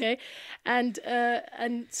 Farsi, okay. And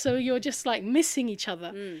so you're just like missing each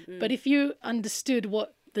other. But if you understood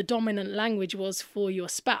what the dominant language was for your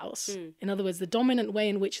spouse, in other words, the dominant way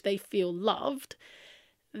in which they feel loved,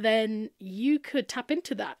 then you could tap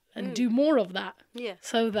into that and do more of that,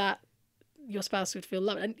 so that your spouse would feel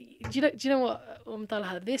loved. And do you know what,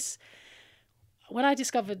 Talha, this, when I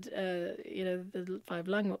discovered the 5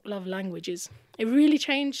 love languages, it really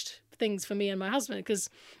changed things for me and my husband, because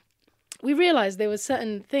we realized there were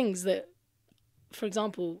certain things that, for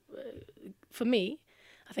example, for me,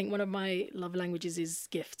 I think one of my love languages is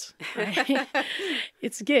gifts, right?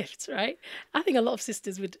 It's gifts, right? I think a lot of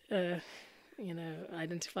sisters would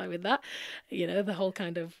identify with that, the whole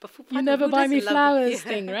kind of you never buy me flowers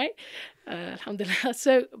thing, right? Alhamdulillah.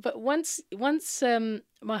 So, but once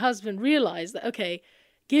my husband realized that, okay,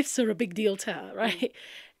 gifts are a big deal to her, right?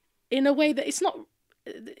 In a way that it's not,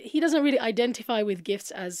 he doesn't really identify with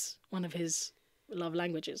gifts as one of his love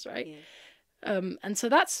languages, right? And so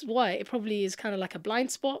that's why it probably is kind of like a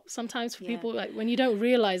blind spot sometimes for people, like when you don't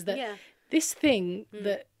realize that this thing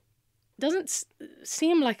that doesn't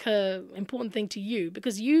seem like a important thing to you,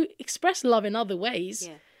 because you express love in other ways,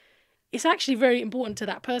 it's actually very important to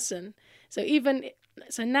that person. So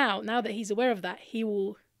now that he's aware of that, he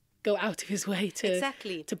will go out of his way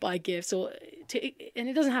to buy gifts, and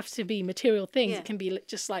it doesn't have to be material things. It can be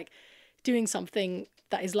just like doing something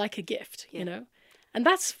that is like a gift, and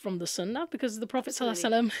that's from the Sunnah, because the Prophet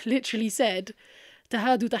ﷺ literally said,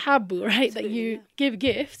 "Tahadu tahabbu," right? That you give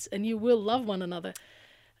gifts and you will love one another.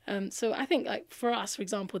 So I think, like for us, for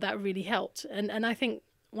example, that really helped. And I think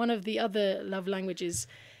one of the other love languages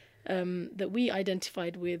that we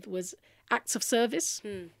identified with was acts of service.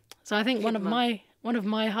 So I think one of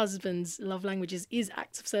my husband's love languages is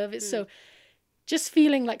acts of service. So just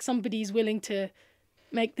feeling like somebody's willing to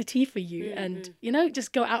make the tea for you and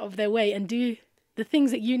just go out of their way and do the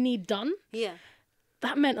things that you need done.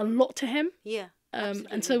 That meant a lot to him.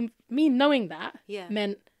 And so me knowing that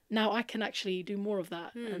meant now I can actually do more of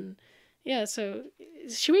that. And so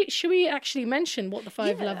should we actually mention what the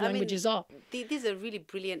 5 love languages are? These are really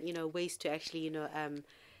brilliant, ways to actually,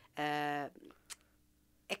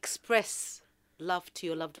 express love to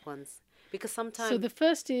your loved ones. Because sometimes... So the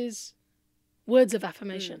first is words of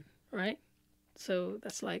affirmation, right? So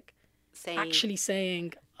that's like actually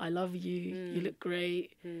saying, I love you, you look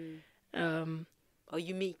great. Or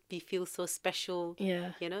you make me feel so special.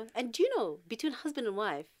 And do you know, between husband and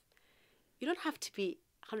wife, you don't have to be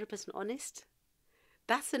 100% honest.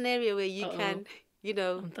 That's an area where you can,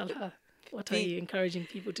 what are you encouraging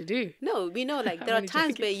people to do? No, we know, like, there are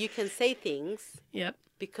times where you can say things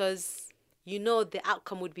because you know the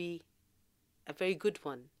outcome would be a very good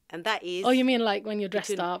one. And that is... Oh, you mean like when you're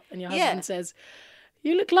dressed up and your husband says,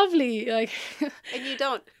 you look lovely, like... And you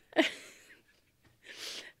don't.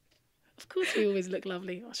 Of course we always look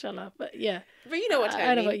lovely, mashallah. But But you know what I mean.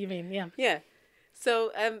 I know what you mean, Yeah.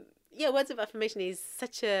 So, words of affirmation is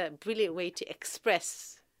such a brilliant way to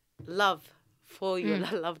express love for your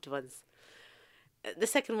loved ones. The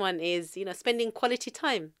second one is, spending quality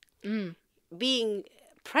time, being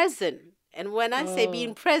present. And when I say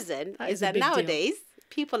being present, is that nowadays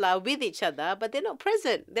people are with each other, but they're not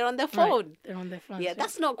present. They're on their phone. Right. They're on their phone. Yeah,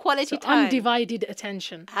 that's not quality time. Undivided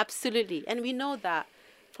attention. Absolutely. And we know that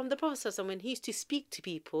from the Prophet ﷺ, when he used to speak to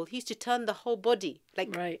people, he used to turn the whole body.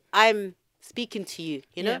 Like, I'm speaking to you,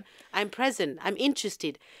 I'm present, I'm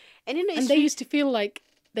interested. And they used to feel like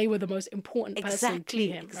they were the most important person to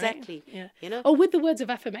him. Exactly. Right? Oh, with the words of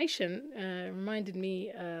affirmation, reminded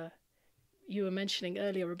me, you were mentioning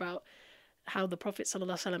earlier about how the Prophet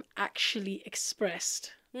ﷺ actually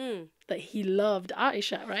expressed that he loved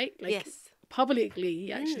Aisha, right? Like, publicly,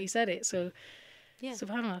 he actually said it. So,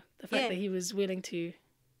 subhanAllah, the fact that he was willing to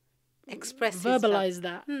verbalize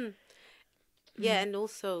that. And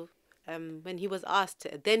also when he was asked,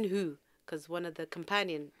 then who? Because one of the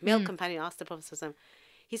male companion asked the Prophet ﷺ,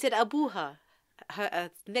 he said, Abuha, her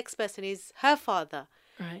next person is her father.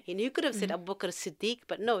 Right. You could have said Abu Bakr Siddiq,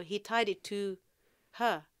 but no, he tied it to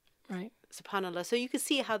her. Right. Subhanallah. So you can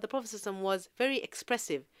see how the Prophet ﷺ was very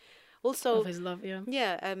expressive. Of Also, his love, yeah.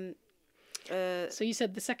 So you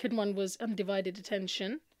said the second one was undivided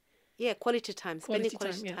attention. quality time, spending Quality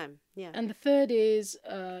quality time, time. Yeah. And the third is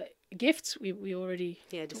gifts. We already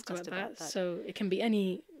talked discussed about that. that. So it can be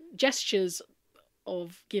any gestures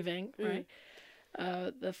of giving, right?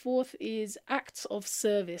 The fourth is acts of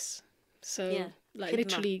service. So like Khidmah.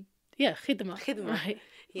 literally, khidmah. Right.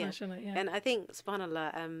 Yeah. MashaAllah, yeah. And I think,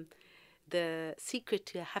 subhanAllah, the secret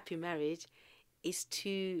to a happy marriage is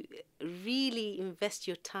to really invest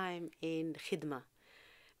your time in khidmah.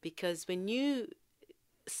 Because when you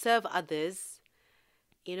serve others,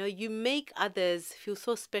 you make others feel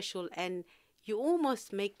so special, and you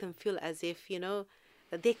almost make them feel as if,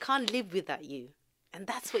 that they can't live without you. And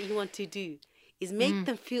that's what you want to do, is make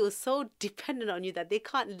them feel so dependent on you that they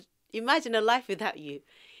can't imagine a life without you,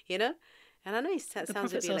 And I know it sounds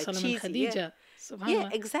a bit like cheesy. Khadija, Yeah,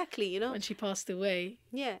 exactly, when she passed away.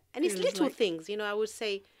 Yeah, and it's little things, I would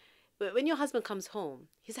say. When your husband comes home,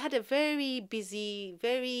 he's had a very busy,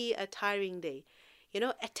 very tiring day.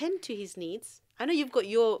 Attend to his needs. I know you've got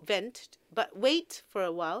your vent, but wait for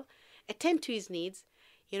a while. Attend to his needs.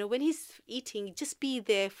 When he's eating, just be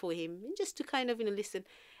there for him, just to kind of, listen.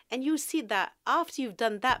 And you'll see that after you've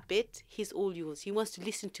done that bit, he's all yours. He wants to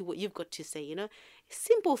listen to what you've got to say,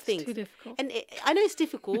 Simple things. It's too difficult. And I know it's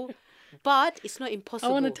difficult, but it's not impossible.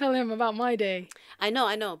 I want to tell him about my day. I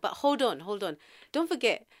know. But hold on. Don't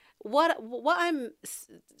forget, what I'm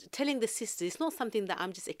telling the sisters is not something that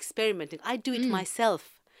I'm just experimenting. I do it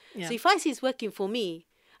myself. Yeah. So if I see it's working for me,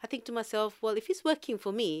 I think to myself, well, if it's working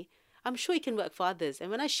for me, I'm sure it can work for others. And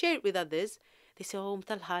when I share it with others, they say, oh,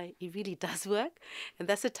 Talha, it really does work. And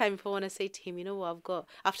that's the time if I want to say to him, what I've got,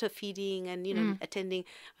 after feeding and, attending,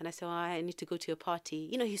 and I say, oh, I need to go to a party.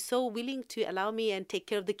 He's so willing to allow me and take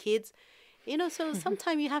care of the kids. So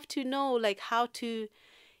sometimes you have to know, like, how to,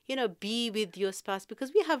 be with your spouse.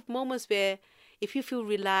 Because we have moments where if you feel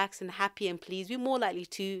relaxed and happy and pleased, we're more likely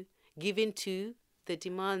to give in to the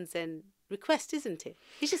demands and requests, isn't it?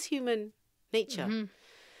 It's just human nature.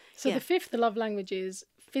 So the fifth love language is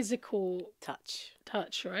physical touch,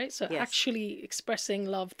 right? So actually expressing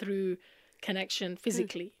love through connection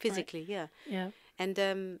physically. Physically, right? Yeah.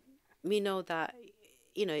 And we know that,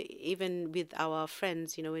 even with our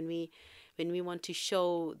friends, when we want to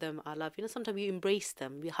show them our love, sometimes we embrace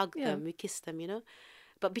them, we hug them, we kiss them,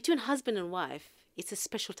 But between husband and wife, it's a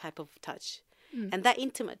special type of touch. And that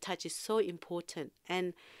intimate touch is so important.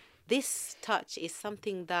 And this touch is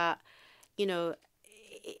something that,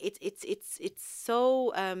 it's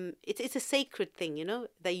so it's a sacred thing,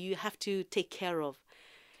 that you have to take care of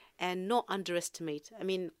and not underestimate. I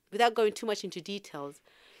mean, without going too much into details,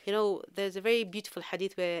 there's a very beautiful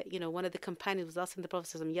hadith where, one of the companions was asking the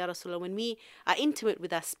Prophet, Ya Rasulullah, when we are intimate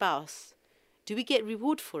with our spouse, do we get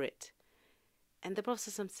reward for it? And the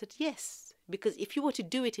Prophet said, yes, because if you were to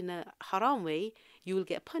do it in a haram way, you will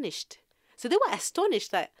get punished. So they were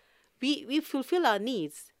astonished that we fulfill our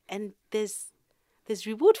needs and there's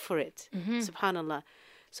reward for it. Subhanallah.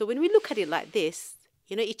 So when we look at it like this,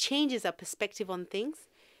 it changes our perspective on things,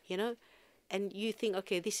 and you think,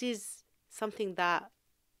 okay, this is something that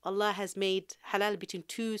Allah has made halal between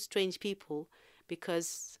two strange people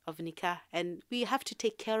because of nikah, and we have to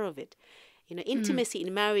take care of it. Intimacy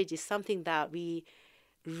in marriage is something that we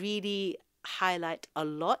really highlight a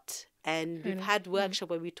lot, and we've had workshop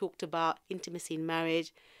where we talked about intimacy in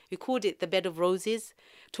marriage. We called it the bed of roses,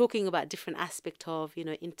 talking about different aspect of,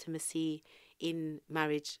 intimacy in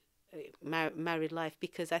marriage, married life,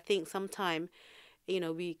 because I think sometimes,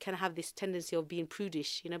 we can have this tendency of being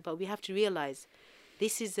prudish, but we have to realize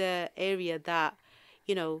this is an area that,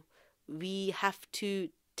 we have to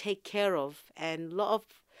take care of, and a lot of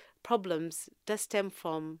problems does stem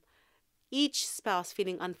from each spouse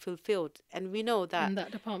feeling unfulfilled. And we know that in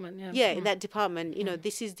that department, in that department,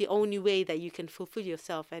 this is the only way that you can fulfill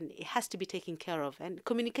yourself, and it has to be taken care of. And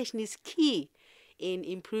communication is key in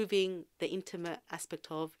improving the intimate aspect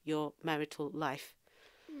of your marital life.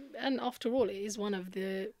 And after all, it is one of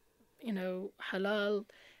the, halal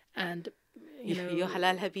and, your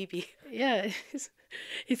halal habibi. Yeah,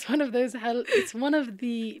 it's one of those. It's one of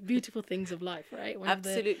the beautiful things of life, right? One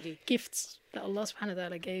Absolutely. of the gifts that Allah Subhanahu wa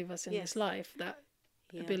Taala gave us in this life, that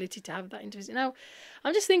ability to have that intimacy. Now,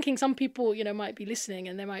 I'm just thinking some people, might be listening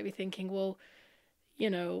and they might be thinking, well,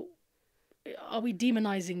 are we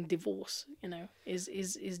demonizing divorce?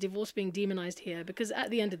 Is divorce being demonized here? Because at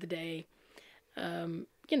the end of the day,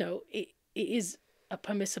 it is a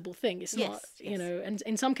permissible thing. It's not, and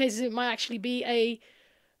in some cases it might actually be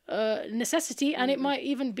necessity, and it might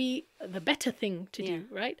even be the better thing to do,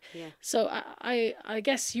 right? Yeah. So I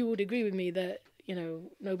guess you would agree with me that, you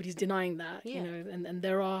know, nobody's denying that, you Yeah. know, and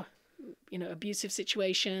there are, you know, abusive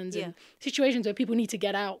situations Yeah. and situations where people need to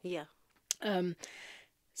get out. Yeah.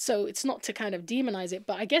 So it's not to kind of demonize it,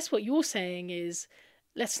 but I guess what you're saying is,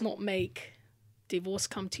 let's not make divorce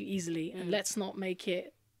come too easily, and let's not make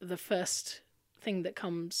it the first thing that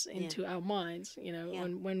comes into our minds, you know,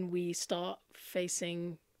 when we start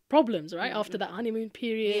facing problems, right? After that honeymoon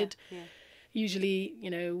period, Yeah. usually, you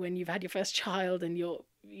know, when you've had your first child and your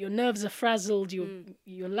nerves are frazzled,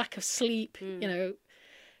 your lack of sleep, you know,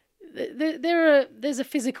 there's a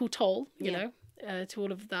physical toll, you know, to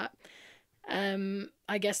all of that.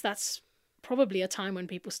 I guess that's probably a time when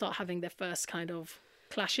people start having their first kind of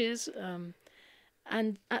clashes,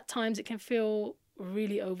 and at times it can feel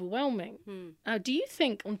really overwhelming. Now, do you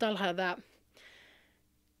think, Talha, that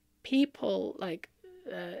people like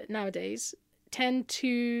nowadays tend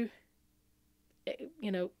to,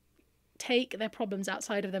 you know, take their problems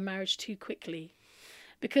outside of their marriage too quickly?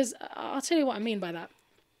 Because I'll tell you what I mean by that.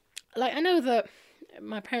 Like, I know that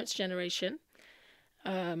my parents' generation,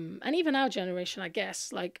 and even our generation, I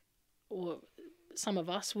guess, like, or some of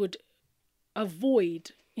us would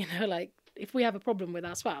avoid, you know, like, if we have a problem with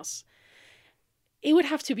our spouse, it would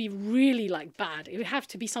have to be really, like, bad. It would have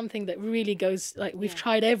to be something that really goes, like, we've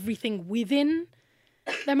tried everything within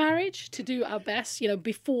the marriage to do our best, you know,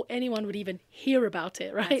 before anyone would even hear about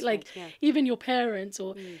it, right? That's like, right, even your parents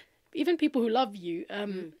or even people who love you,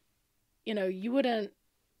 you know, you wouldn't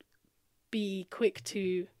be quick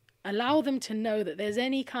to allow them to know that there's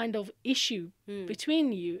any kind of issue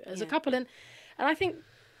between you as a couple. And I think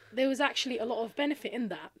there was actually a lot of benefit in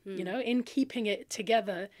that, you know, in keeping it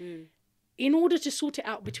together in order to sort it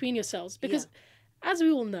out between yourselves. Because as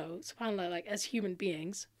we all know, subhanAllah, like, as human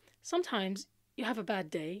beings, sometimes you have a bad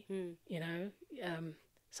day, you know,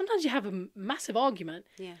 sometimes you have a massive argument,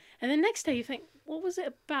 and the next day you think, what was it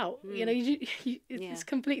about? You know, it's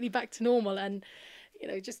completely back to normal. And, you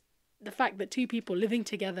know, just the fact that two people living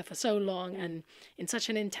together for so long and in such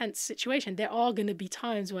an intense situation, there are going to be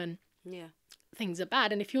times when things are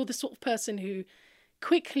bad. And if you're the sort of person who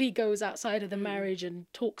quickly goes outside of the marriage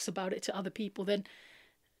and talks about it to other people, then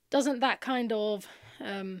doesn't that kind of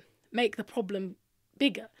make the problem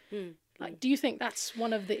bigger? Like, do you think that's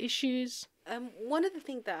one of the issues? One of the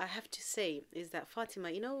things that I have to say is that, Fatima,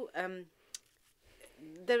 you know,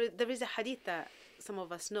 there is a hadith that some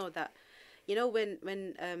of us know, that, you know,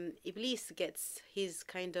 when Iblis gets his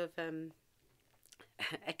kind of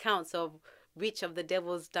accounts of which of the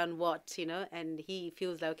devils done what, you know, and he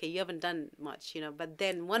feels like, okay, you haven't done much, you know, but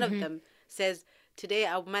then one of them says, today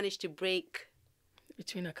I've managed to break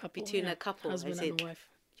between a couple, husband and wife.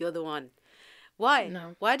 You're the one. Why?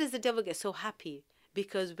 No. Why does the devil get so happy?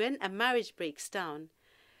 Because when a marriage breaks down,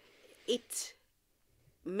 it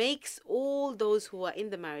makes all those who are in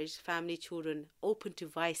the marriage, family, children, open to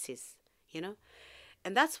vices, you know.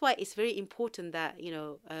 And that's why it's very important that, you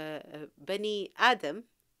know, Bani Adam,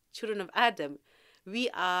 children of Adam, we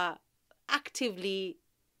are actively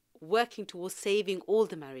working towards saving all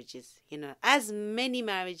the marriages, you know, as many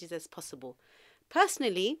marriages as possible.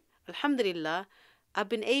 Personally, alhamdulillah, I've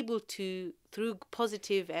been able to, through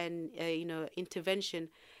positive and, you know, intervention,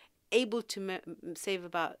 able to save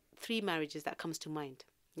about 3 marriages that comes to mind.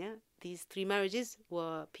 Yeah, these 3 marriages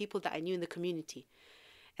were people that I knew in the community.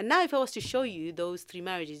 And now if I was to show you those 3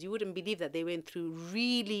 marriages, you wouldn't believe that they went through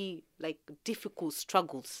really, like, difficult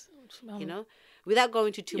struggles, you know, without going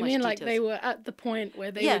into too much details. You mean like they were at the point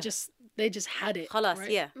where they just had it, Khalas, right?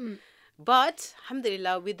 Yeah. But,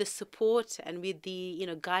 alhamdulillah, with the support and with the, you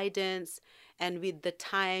know, guidance and with the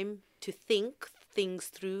time to think things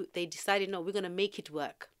through, they decided, no, we're going to make it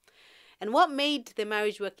work. And what made the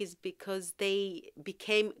marriage work is because they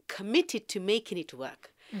became committed to making it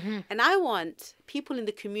work. And I want people in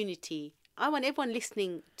the community, I want everyone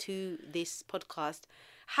listening to this podcast,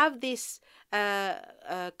 have this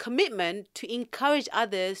commitment to encourage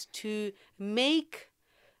others to make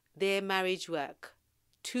their marriage work,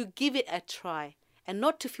 to give it a try, and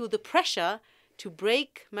not to feel the pressure to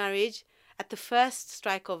break marriage at the first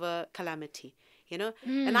strike of a calamity, you know.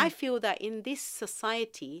 And I feel that in this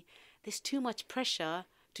society, there's too much pressure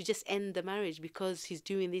to just end the marriage because he's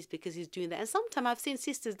doing this, because he's doing that. And sometimes I've seen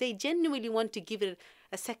sisters, they genuinely want to give it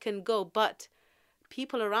a second go, but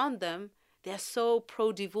people around them, they're so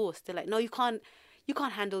pro-divorce. They're like, no, you can't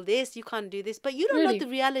handle this, you can't do this. But you don't know the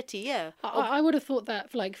reality, yeah. I would have thought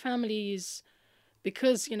that, like, families,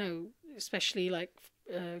 because, you know, especially, like,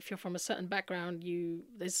 if you're from a certain background,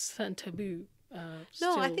 there's a certain taboo No, I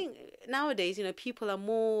still... think nowadays, people are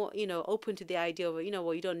more, open to the idea of,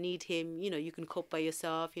 well, you don't need him, you can cope by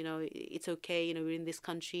yourself, it's okay, we're in this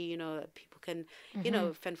country, people can,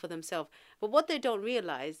 fend for themselves. But what they don't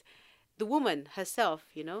realize, the woman herself,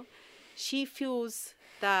 she feels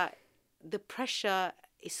that the pressure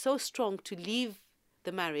is so strong to leave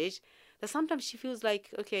the marriage that sometimes she feels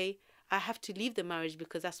like, okay, I have to leave the marriage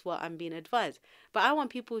because that's what I'm being advised. But I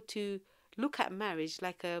want people to look at marriage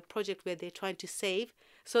like a project where they're trying to save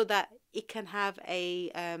so that it can have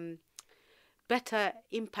a better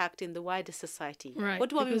impact in the wider society. Right. What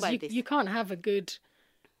do I mean by this? You can't have a good...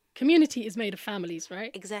 Community is made of families,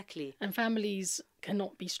 right? Exactly. And families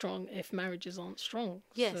cannot be strong if marriages aren't strong.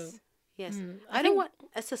 Yes. So, Yes. I I don't think- want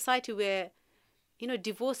a society where,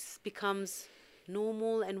 divorce becomes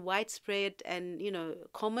normal and widespread and,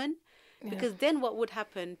 common. Because then what would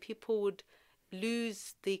happen? People would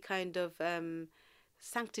lose the kind of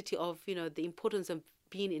sanctity of, the importance of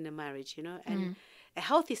being in a marriage, And a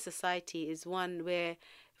healthy society is one where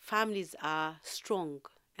families are strong.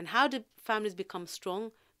 And how do families become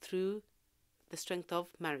strong? Through the strength of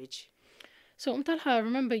marriage. So, Talha, I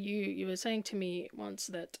remember you were saying to me once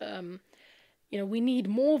that, we need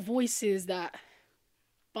more voices that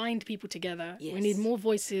bind people together. Yes. We need more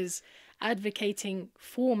voices advocating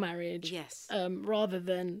for marriage, Yes. rather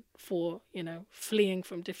than for, fleeing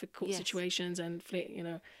from difficult Yes. situations and,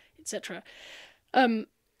 etc.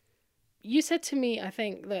 You said to me, I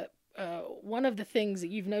think, that one of the things that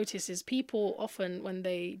you've noticed is people often, when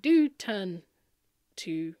they do turn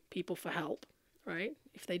to people for help, right?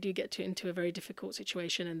 If they do get into a very difficult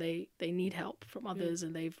situation and they need help from others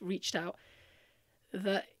and they've reached out,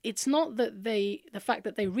 that it's not that the fact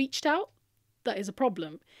that they reached out that is a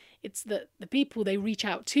problem. It's that the people they reach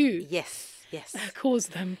out to Yes. cause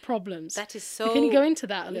them problems. That is so... Can you go into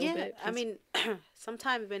that a little bit? I mean,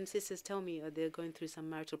 sometimes when sisters tell me they're going through some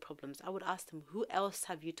marital problems, I would ask them, who else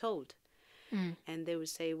have you told? And they would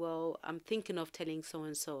say, well, I'm thinking of telling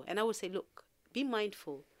so-and-so. And I would say, look, be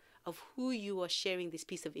mindful of who you are sharing this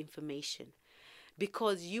piece of information,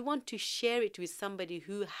 because you want to share it with somebody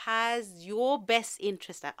who has your best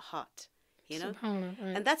interest at heart, SubhanAllah,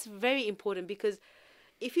 right. And that's very important, because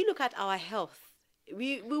if you look at our health,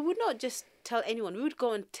 we would not just tell anyone. We would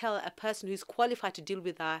go and tell a person who's qualified to deal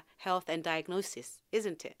with our health and diagnosis,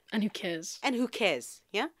 isn't it? And who cares? And who cares,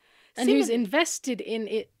 yeah? And who's invested in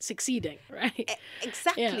it succeeding, right?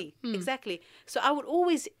 Exactly, exactly. So I would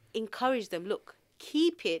always encourage them, look,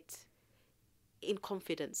 keep it in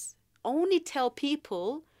confidence. Only tell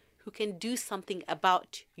people who can do something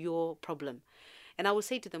about your problem. And I will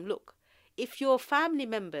say to them, look, if your family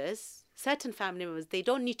members, certain family members, they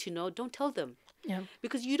don't need to know, don't tell them. Yeah.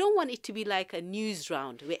 Because you don't want it to be like a news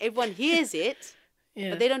round where everyone hears it,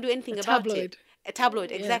 Yeah. but they don't do anything A about tabloid. it. A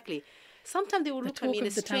tabloid, exactly. Sometimes they will look at me talk in a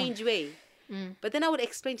of the town. strange way. But then I would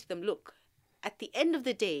explain to them, look, at the end of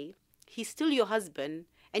the day, he's still your husband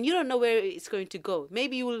and you don't know where it's going to go.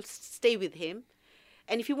 Maybe you will stay with him.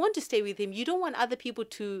 And if you want to stay with him, you don't want other people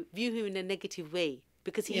to view him in a negative way,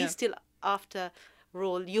 because he is still, after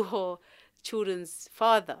all, your children's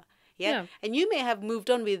father. Yeah? And you may have moved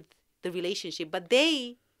on with the relationship, but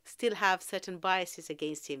they still have certain biases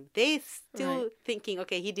against him. They're still thinking,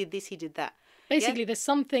 okay, he did this, he did that. Basically, there's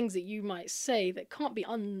some things that you might say that can't be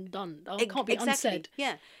undone, or can't be unsaid.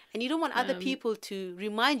 Yeah. And you don't want other people to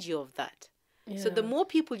remind you of that. So the more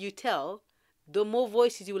people you tell, the more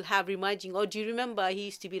voices you will have reminding, oh, do you remember he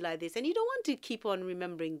used to be like this? And you don't want to keep on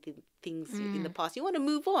remembering the things in the past. You want to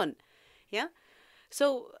move on. Yeah.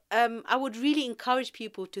 So I would really encourage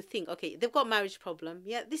people to think, okay, they've got marriage problem.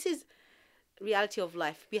 Yeah, this is reality of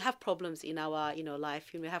life. We have problems in our,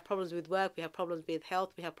 life. We have problems with work. We have problems with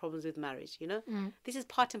health. We have problems with marriage. This is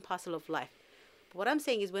part and parcel of life. But what I'm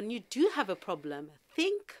saying is, when you do have a problem,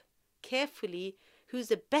 think carefully who's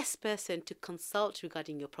the best person to consult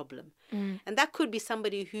regarding your problem. And that could be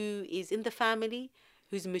somebody who is in the family,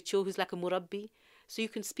 who's mature, who's like a murabbi. So you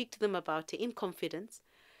can speak to them about it in confidence.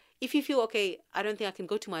 If you feel, okay, I don't think I can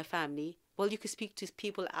go to my family, well, you could speak to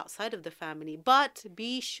people outside of the family. But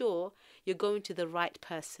be sure you're going to the right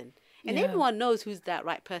person. And everyone knows who that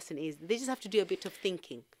right person is. They just have to do a bit of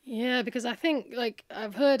thinking. Yeah, because I think,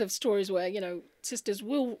 I've heard of stories where, sisters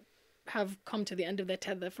will have come to the end of their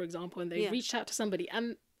tether, for example, and they've reached out to somebody,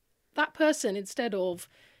 and that person, instead of,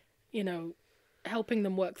 helping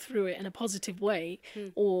them work through it in a positive way,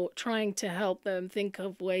 or trying to help them think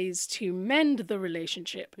of ways to mend the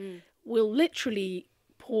relationship, will literally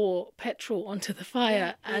pour petrol onto the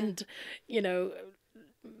fire and,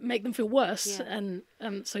 make them feel worse, Yeah.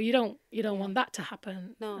 and so you don't want that to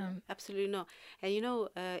happen. No, absolutely not. And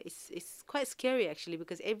it's quite scary actually,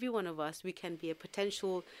 because every one of us, we can be a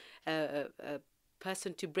potential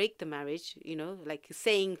person to break the marriage. Like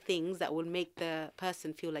saying things that will make the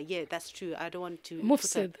person feel like, yeah, that's true. I don't want to put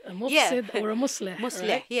Mufsid, a Yeah. mufsid or a musleh, Musleh,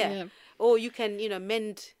 right? yeah. Or you can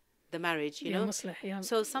mend the marriage. Yeah, musleh, yeah.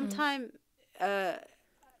 So sometime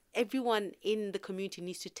everyone in the community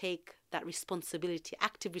needs to take that responsibility,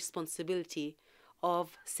 active responsibility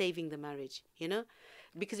of saving the marriage,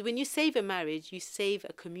 because when you save a marriage, you save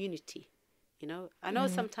a community. I know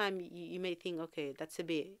sometimes you may think, okay, that's a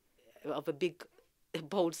bit of a big,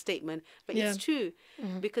 bold statement, but Yeah. it's true.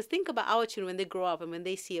 Because think about our children when they grow up and when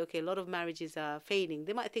they see, okay, a lot of marriages are failing,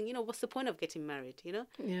 they might think, what's the point of getting married,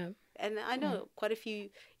 Yeah. And I know quite a few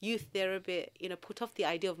youth, they're a bit, put off the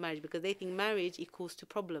idea of marriage because they think marriage equals to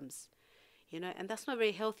problems, and that's not a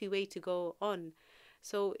very healthy way to go on.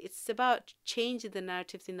 So it's about changing the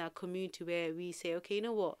narratives in our community where we say, okay, you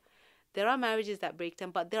know what? There are marriages that break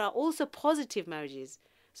down, but there are also positive marriages.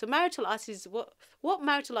 So marital arts is what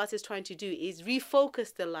marital arts is trying to do is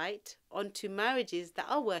refocus the light onto marriages that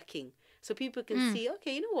are working. So people can see,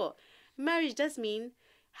 okay, you know what? Marriage does mean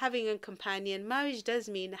having a companion. Marriage does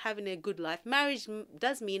mean having a good life. Marriage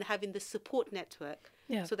does mean having the support network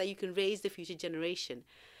so that you can raise the future generation.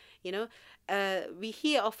 We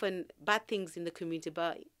hear often bad things in the community,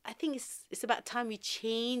 but I think it's about time we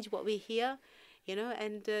change what we hear,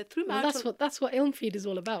 and through marital... Well, that's what Ilm Feed is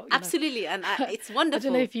all about. Absolutely, and it's wonderful. I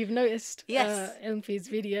don't know if you've noticed Yes. Ilm Feed's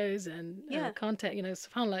videos and content,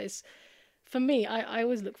 subhanAllah, for me, I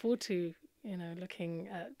always look forward to, looking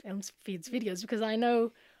at Ilm Feed's videos because I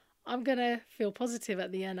know I'm going to feel positive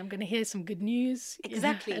at the end. I'm going to hear some good news.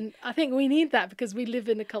 Exactly. And I think we need that because we live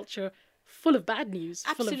in a culture full of bad news,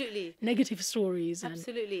 Absolutely. full of negative stories.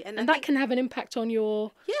 Absolutely. And that can have an impact on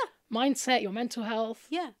your Yeah. mindset, your mental health.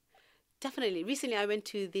 Yeah, definitely. Recently, I went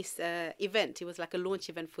to this event. It was like a launch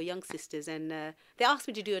event for young sisters, and they asked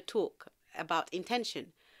me to do a talk about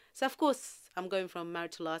intention. So, of course, I'm going from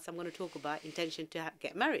marital arts. I'm going to talk about intention to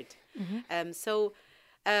get married. So,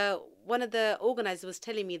 one of the organizers was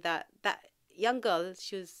telling me that young girl,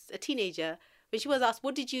 she was a teenager, when she was asked,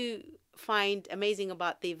 what did you find amazing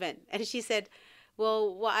about the event? And she said,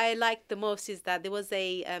 well, what I liked the most is that there was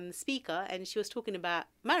a speaker and she was talking about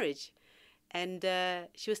marriage. And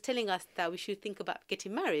she was telling us that we should think about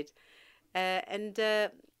getting married. And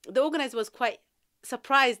the organizer was quite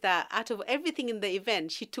surprised that out of everything in the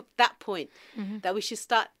event, she took that point, that we should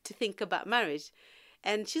start to think about marriage.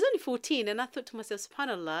 And she's only 14. And I thought to myself,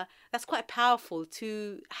 subhanAllah, that's quite powerful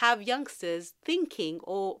to have youngsters thinking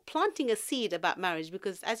or planting a seed about marriage.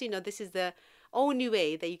 Because as you know, this is the only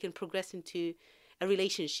way that you can progress into a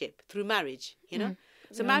relationship, through marriage,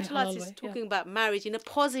 So marital arts is talking about marriage in a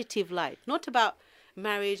positive light, not about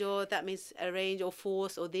marriage or that means arrange or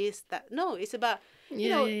force or this, that. No, it's about,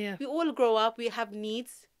 we all grow up, we have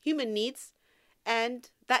needs, human needs, and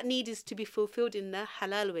that need is to be fulfilled in a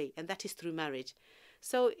halal way, and that is through marriage.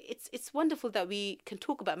 So it's wonderful that we can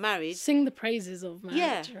talk about marriage. Sing the praises of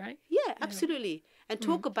marriage, right? Yeah, absolutely. And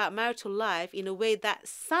talk about marital life in a way that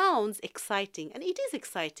sounds exciting. And it is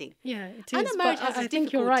exciting. Yeah, it is. I know marriage has I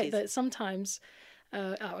think you're right that sometimes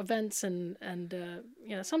at events and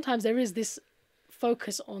sometimes there is this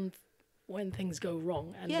focus on when things go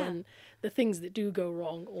wrong and when the things that do go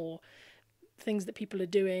wrong or things that people are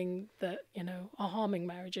doing that, are harming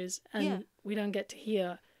marriages. And we don't get to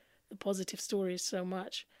hear the positive stories so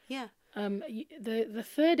much. Yeah. The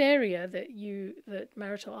third area that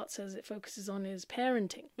marital arts says it focuses on is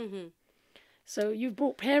parenting. So you've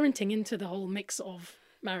brought parenting into the whole mix of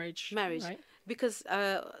marriage, right? Because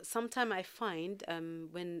sometimes I find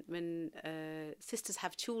when sisters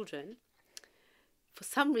have children, for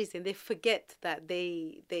some reason they forget that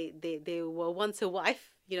they were once a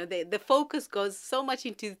wife. The focus goes so much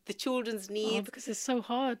into the children's needs because it's so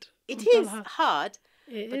hard. It is hard.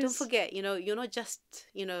 But don't forget, you're not just,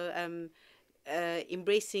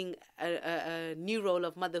 embracing a new role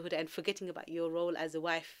of motherhood and forgetting about your role as a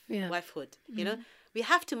wifehood. We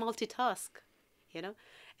have to multitask,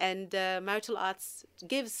 and marital arts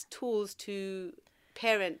gives tools to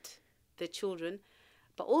parent the children,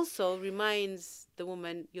 but also reminds the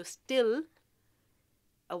woman you're still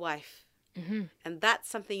a wife. And that's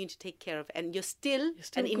something you need to take care of. And you're still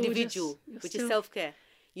an individual, which is self-care.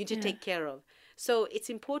 You need to take care of. So it's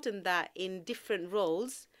important that in different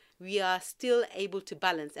roles, we are still able to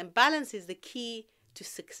balance. And balance is the key to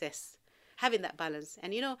success, having that balance.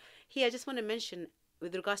 And, here I just want to mention,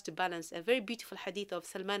 with regards to balance, a very beautiful hadith of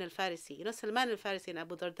Salman al-Farisi. Salman al-Farisi and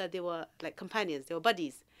Abu Darda, they were like companions, they were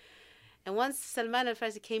buddies. And once Salman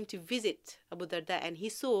al-Farisi came to visit Abu Darda, and he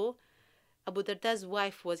saw Abu Darda's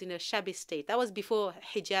wife was in a shabby state. That was before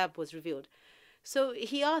hijab was revealed. So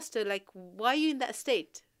he asked her, like, why are you in that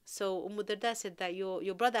state? So Darda said that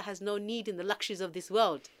your brother has no need in the luxuries of this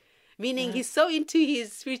world. Meaning he's so into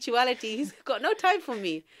his spirituality, he's got no time for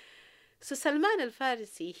me. So Salman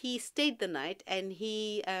al-Farisi, he stayed the night and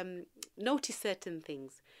he noticed certain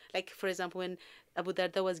things. Like, for example, when Abu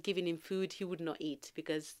Darda was giving him food, he would not eat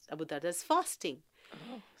because Abu Darda is fasting.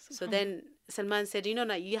 Oh, So then Salman said,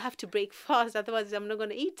 you have to break fast, otherwise I'm not going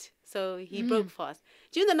to eat. So he broke fast.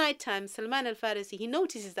 During the night time, Salman al-Farisi, he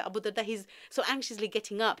notices that Abu Darda, he's so anxiously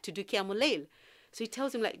getting up to do Qiyamul Layl. So he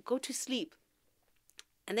tells him, like, go to sleep.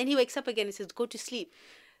 And then he wakes up again and says, go to sleep.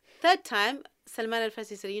 Third time, Salman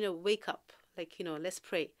al-Farisi said, wake up, like, let's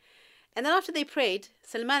pray. And then after they prayed,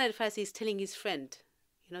 Salman al-Farisi is telling his friend,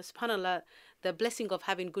 subhanAllah, the blessing of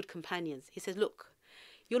having good companions. He says, look,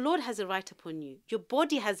 your Lord has a right upon you, your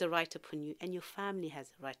body has a right upon you, and your family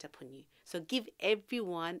has a right upon you. So give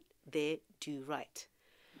everyone their due right.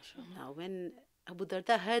 Now, when Abu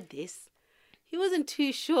Darda heard this, he wasn't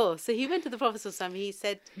too sure. So he went to the Prophet ﷺ. He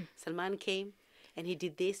said, Salman came and he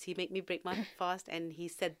did this. He made me break my fast and he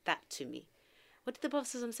said that to me. What did the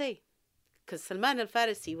Prophet ﷺ say? Because Salman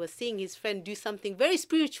al-Farisi was seeing his friend do something very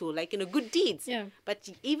spiritual, like, good deeds. Yeah. But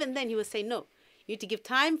even then he was saying, no, you need to give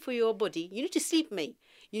time for your body. You need to sleep, mate.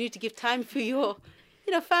 You need to give time for your,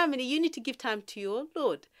 family. You need to give time to your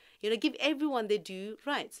Lord. Give everyone their due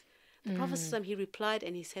rights. The Prophet ﷺ, he replied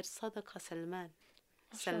and he said, Sadaqa Salman.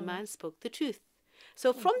 Salman spoke the truth.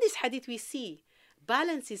 So from this hadith we see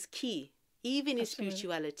balance is key, even in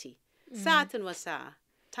spirituality. Sa'atan wa sa'a.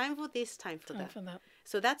 Time for this, time for that.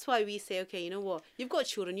 So that's why we say, okay, you know what? You've got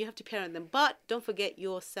children, you have to parent them. But don't forget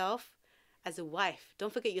yourself as a wife.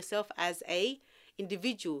 Don't forget yourself as a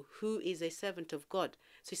individual who is a servant of God.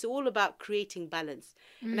 So it's all about creating balance.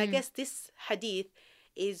 And I guess this hadith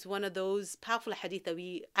is one of those powerful hadith that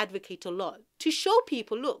we advocate a lot to show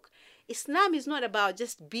people, look, Islam is not about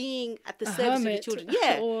just being at the service of your children.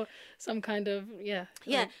 Yeah. Or some kind of, Yeah.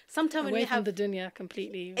 Sometimes when away we from have the dunya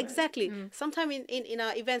completely. Right? Exactly. Sometimes in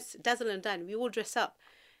our events, Dazzle and Dine, we all dress up.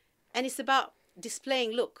 And it's about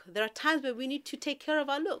displaying, look, there are times where we need to take care of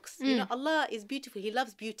our looks. Allah is beautiful. He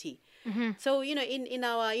loves beauty. So, in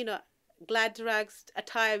our, glad rags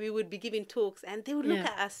attire, we would be giving talks and they would look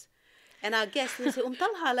at us. And our guests would say,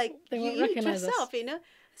 Talha, like, you dress up, I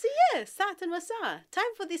say, yeah, Sa'at and Wasa.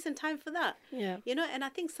 Time for this and time for that. Yeah. And I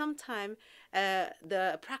think sometimes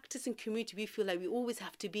the practicing community, we feel like we always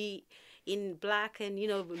have to be in black and,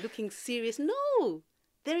 looking serious. No,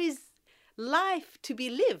 there is life to be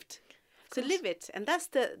lived. So live it. And that's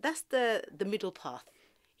the middle path,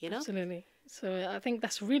 Absolutely. So I think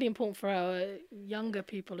that's really important for our younger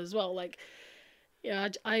people as well. Like,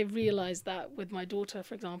 I realized that with my daughter,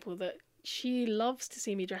 for example, that she loves to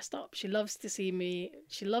see me dressed up. She loves to see me.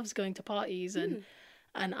 She loves going to parties, and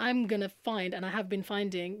I'm gonna find, and I have been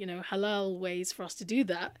finding, halal ways for us to do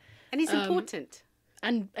that. And it's important.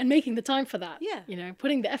 And making the time for that. Yeah.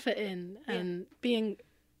 Putting the effort in and being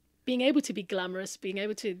able to be glamorous, being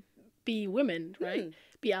able to be women, right?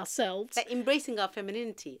 Be ourselves. Like embracing our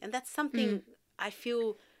femininity, and that's something I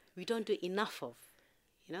feel we don't do enough of.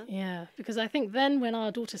 Yeah, because I think then when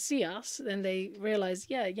our daughters see us, then they realize,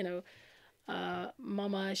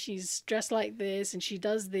 Mama, she's dressed like this and she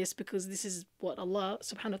does this because this is what Allah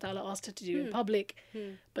subhanahu wa ta'ala asked her to do in public.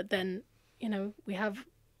 But then, we have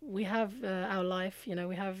our life,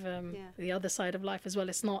 we have the other side of life as well.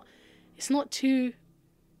 It's not too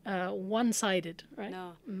one-sided, right?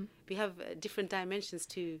 No, we have different dimensions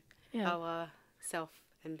to our self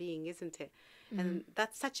and being, isn't it? And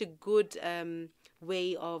that's such a good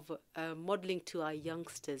way of modeling to our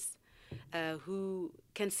youngsters who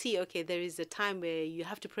can see, okay, there is a time where you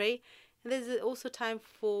have to pray, and there's also time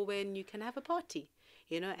for when you can have a party,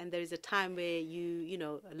 and there is a time where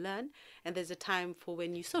you learn, and there's a time for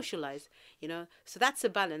when you socialize, so that's a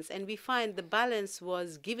balance. And we find the balance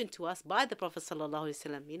was given to us by the Prophet sallallahu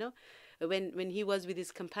alaihi wasallam. When he was with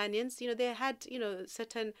his companions, they had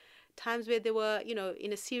certain times where they were,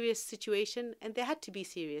 in a serious situation and they had to be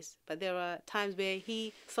serious. But there are times where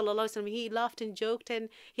he, sallallahu alaihi wasallam, he laughed and joked and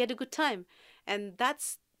he had a good time. And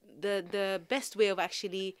that's the best way of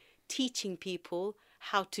actually teaching people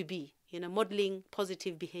how to be, modeling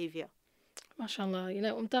positive behavior.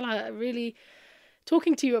 MashaAllah. Talha, really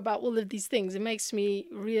talking to you about all of these things, it makes me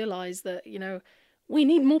realize that, we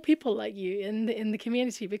need more people like you in the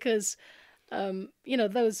community, because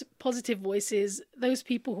those positive voices, those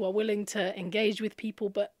people who are willing to engage with people,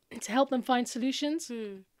 but to help them find solutions.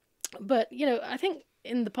 But, I think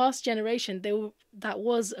in the past generation, that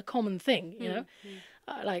was a common thing, you know.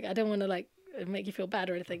 Like, I don't want to like make you feel bad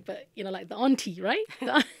or anything, but you know, like the auntie, right?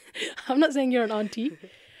 I'm not saying you're an auntie,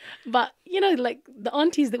 but you know, like the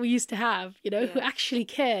aunties that we used to have, you know, who actually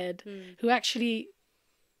cared, who actually,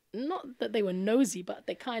 not that they were nosy, but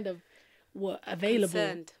they kind of were available.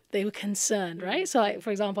 Concerned. They were concerned, right? So, like,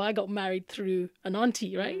 for example, I got married through an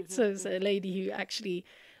auntie, right? So it's a lady who actually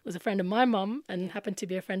was a friend of my mum and happened to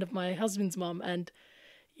be a friend of my husband's mum, and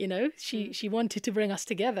you know, she wanted to bring us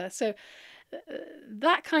together. So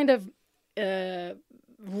that kind of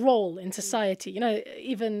role in society, you know,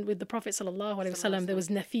 even with the Prophet sallallahu alaihi wasallam, there was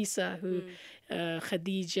Nafisa who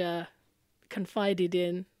Khadija confided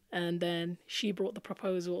in, and then she brought the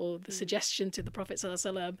proposal or the suggestion to the Prophet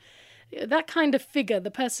sallallahu alaihi wasallam. That kind of figure,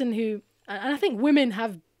 the person who, and I think women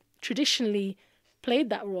have traditionally played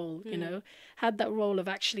that role, you know, had that role of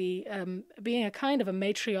actually being a kind of a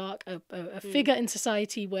matriarch, a figure in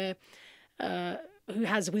society where who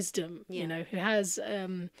has wisdom, you know, who has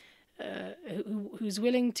who's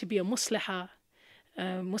willing to be a musliha.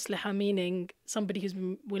 Musliha meaning somebody who's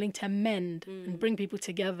willing to amend and bring people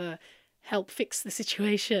together, help fix the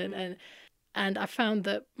situation. And I found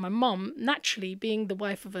that my mom, naturally being the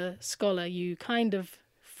wife of a scholar, you kind of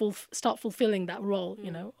start fulfilling that role,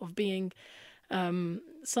 you know, of being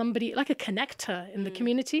somebody like a connector in the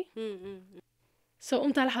community. So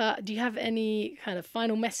Talha, do you have any kind of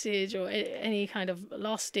final message or any kind of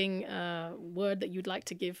lasting word that you'd like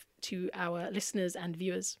to give to our listeners and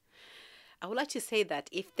viewers? I would like to say that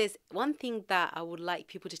if there's one thing that I would like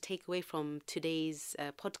people to take away from today's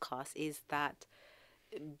podcast is that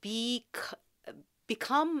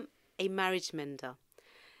become a marriage mender.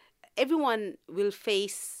 Everyone will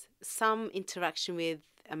face some interaction with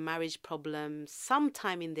a marriage problem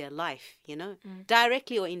sometime in their life, you know,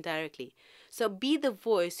 directly or indirectly. So be the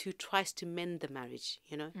voice who tries to mend the marriage,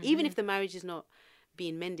 you know, even if the marriage is not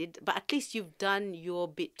being mended, but at least you've done your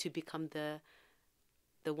bit to become the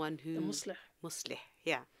one who... The muslih. Muslih,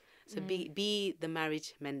 yeah. So be the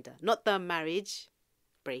marriage mender, not the marriage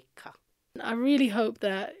breaker. I really hope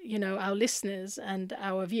that, you know, our listeners and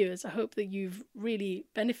our viewers, I hope that you've really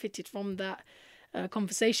benefited from that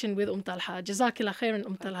conversation with Talha. Jazakillah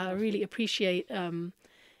khairan, Talha. I really appreciate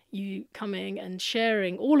you coming and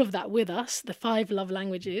sharing all of that with us. The 5 love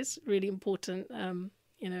languages, really important,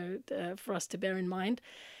 you know, for us to bear in mind.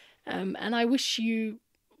 And I wish you,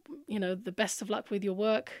 you know, the best of luck with your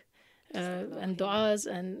work. And du'as,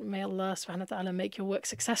 and may Allah subhanahu wa ta'ala make your work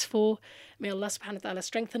successful. May Allah subhanahu wa ta'ala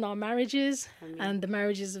strengthen our marriages and the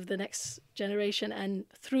marriages of the next generation, and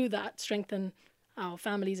through that strengthen our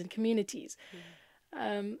families and communities.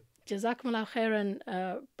 Jazakumullah khairan,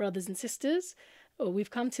 brothers and sisters.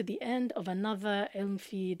 We've come to the end of another Ilm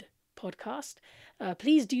Feed podcast.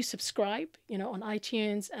 Please do subscribe, you know, on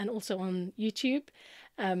iTunes and also on YouTube,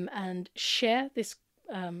 and share this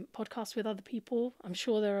podcast with other people. I'm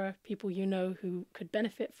sure there are people you know who could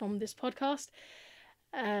benefit from this podcast.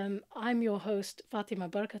 I'm your host, Fatima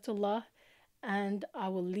Barakatullah, and I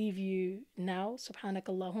will leave you now.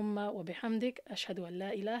 Subhanakallahumma wa bihamdik, ashhadu an la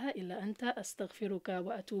ilaha illa anta, astaghfiruka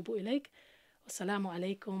wa atubu ilayk. Wassalamu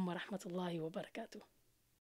alaikum wa rahmatullahi wa barakatuh.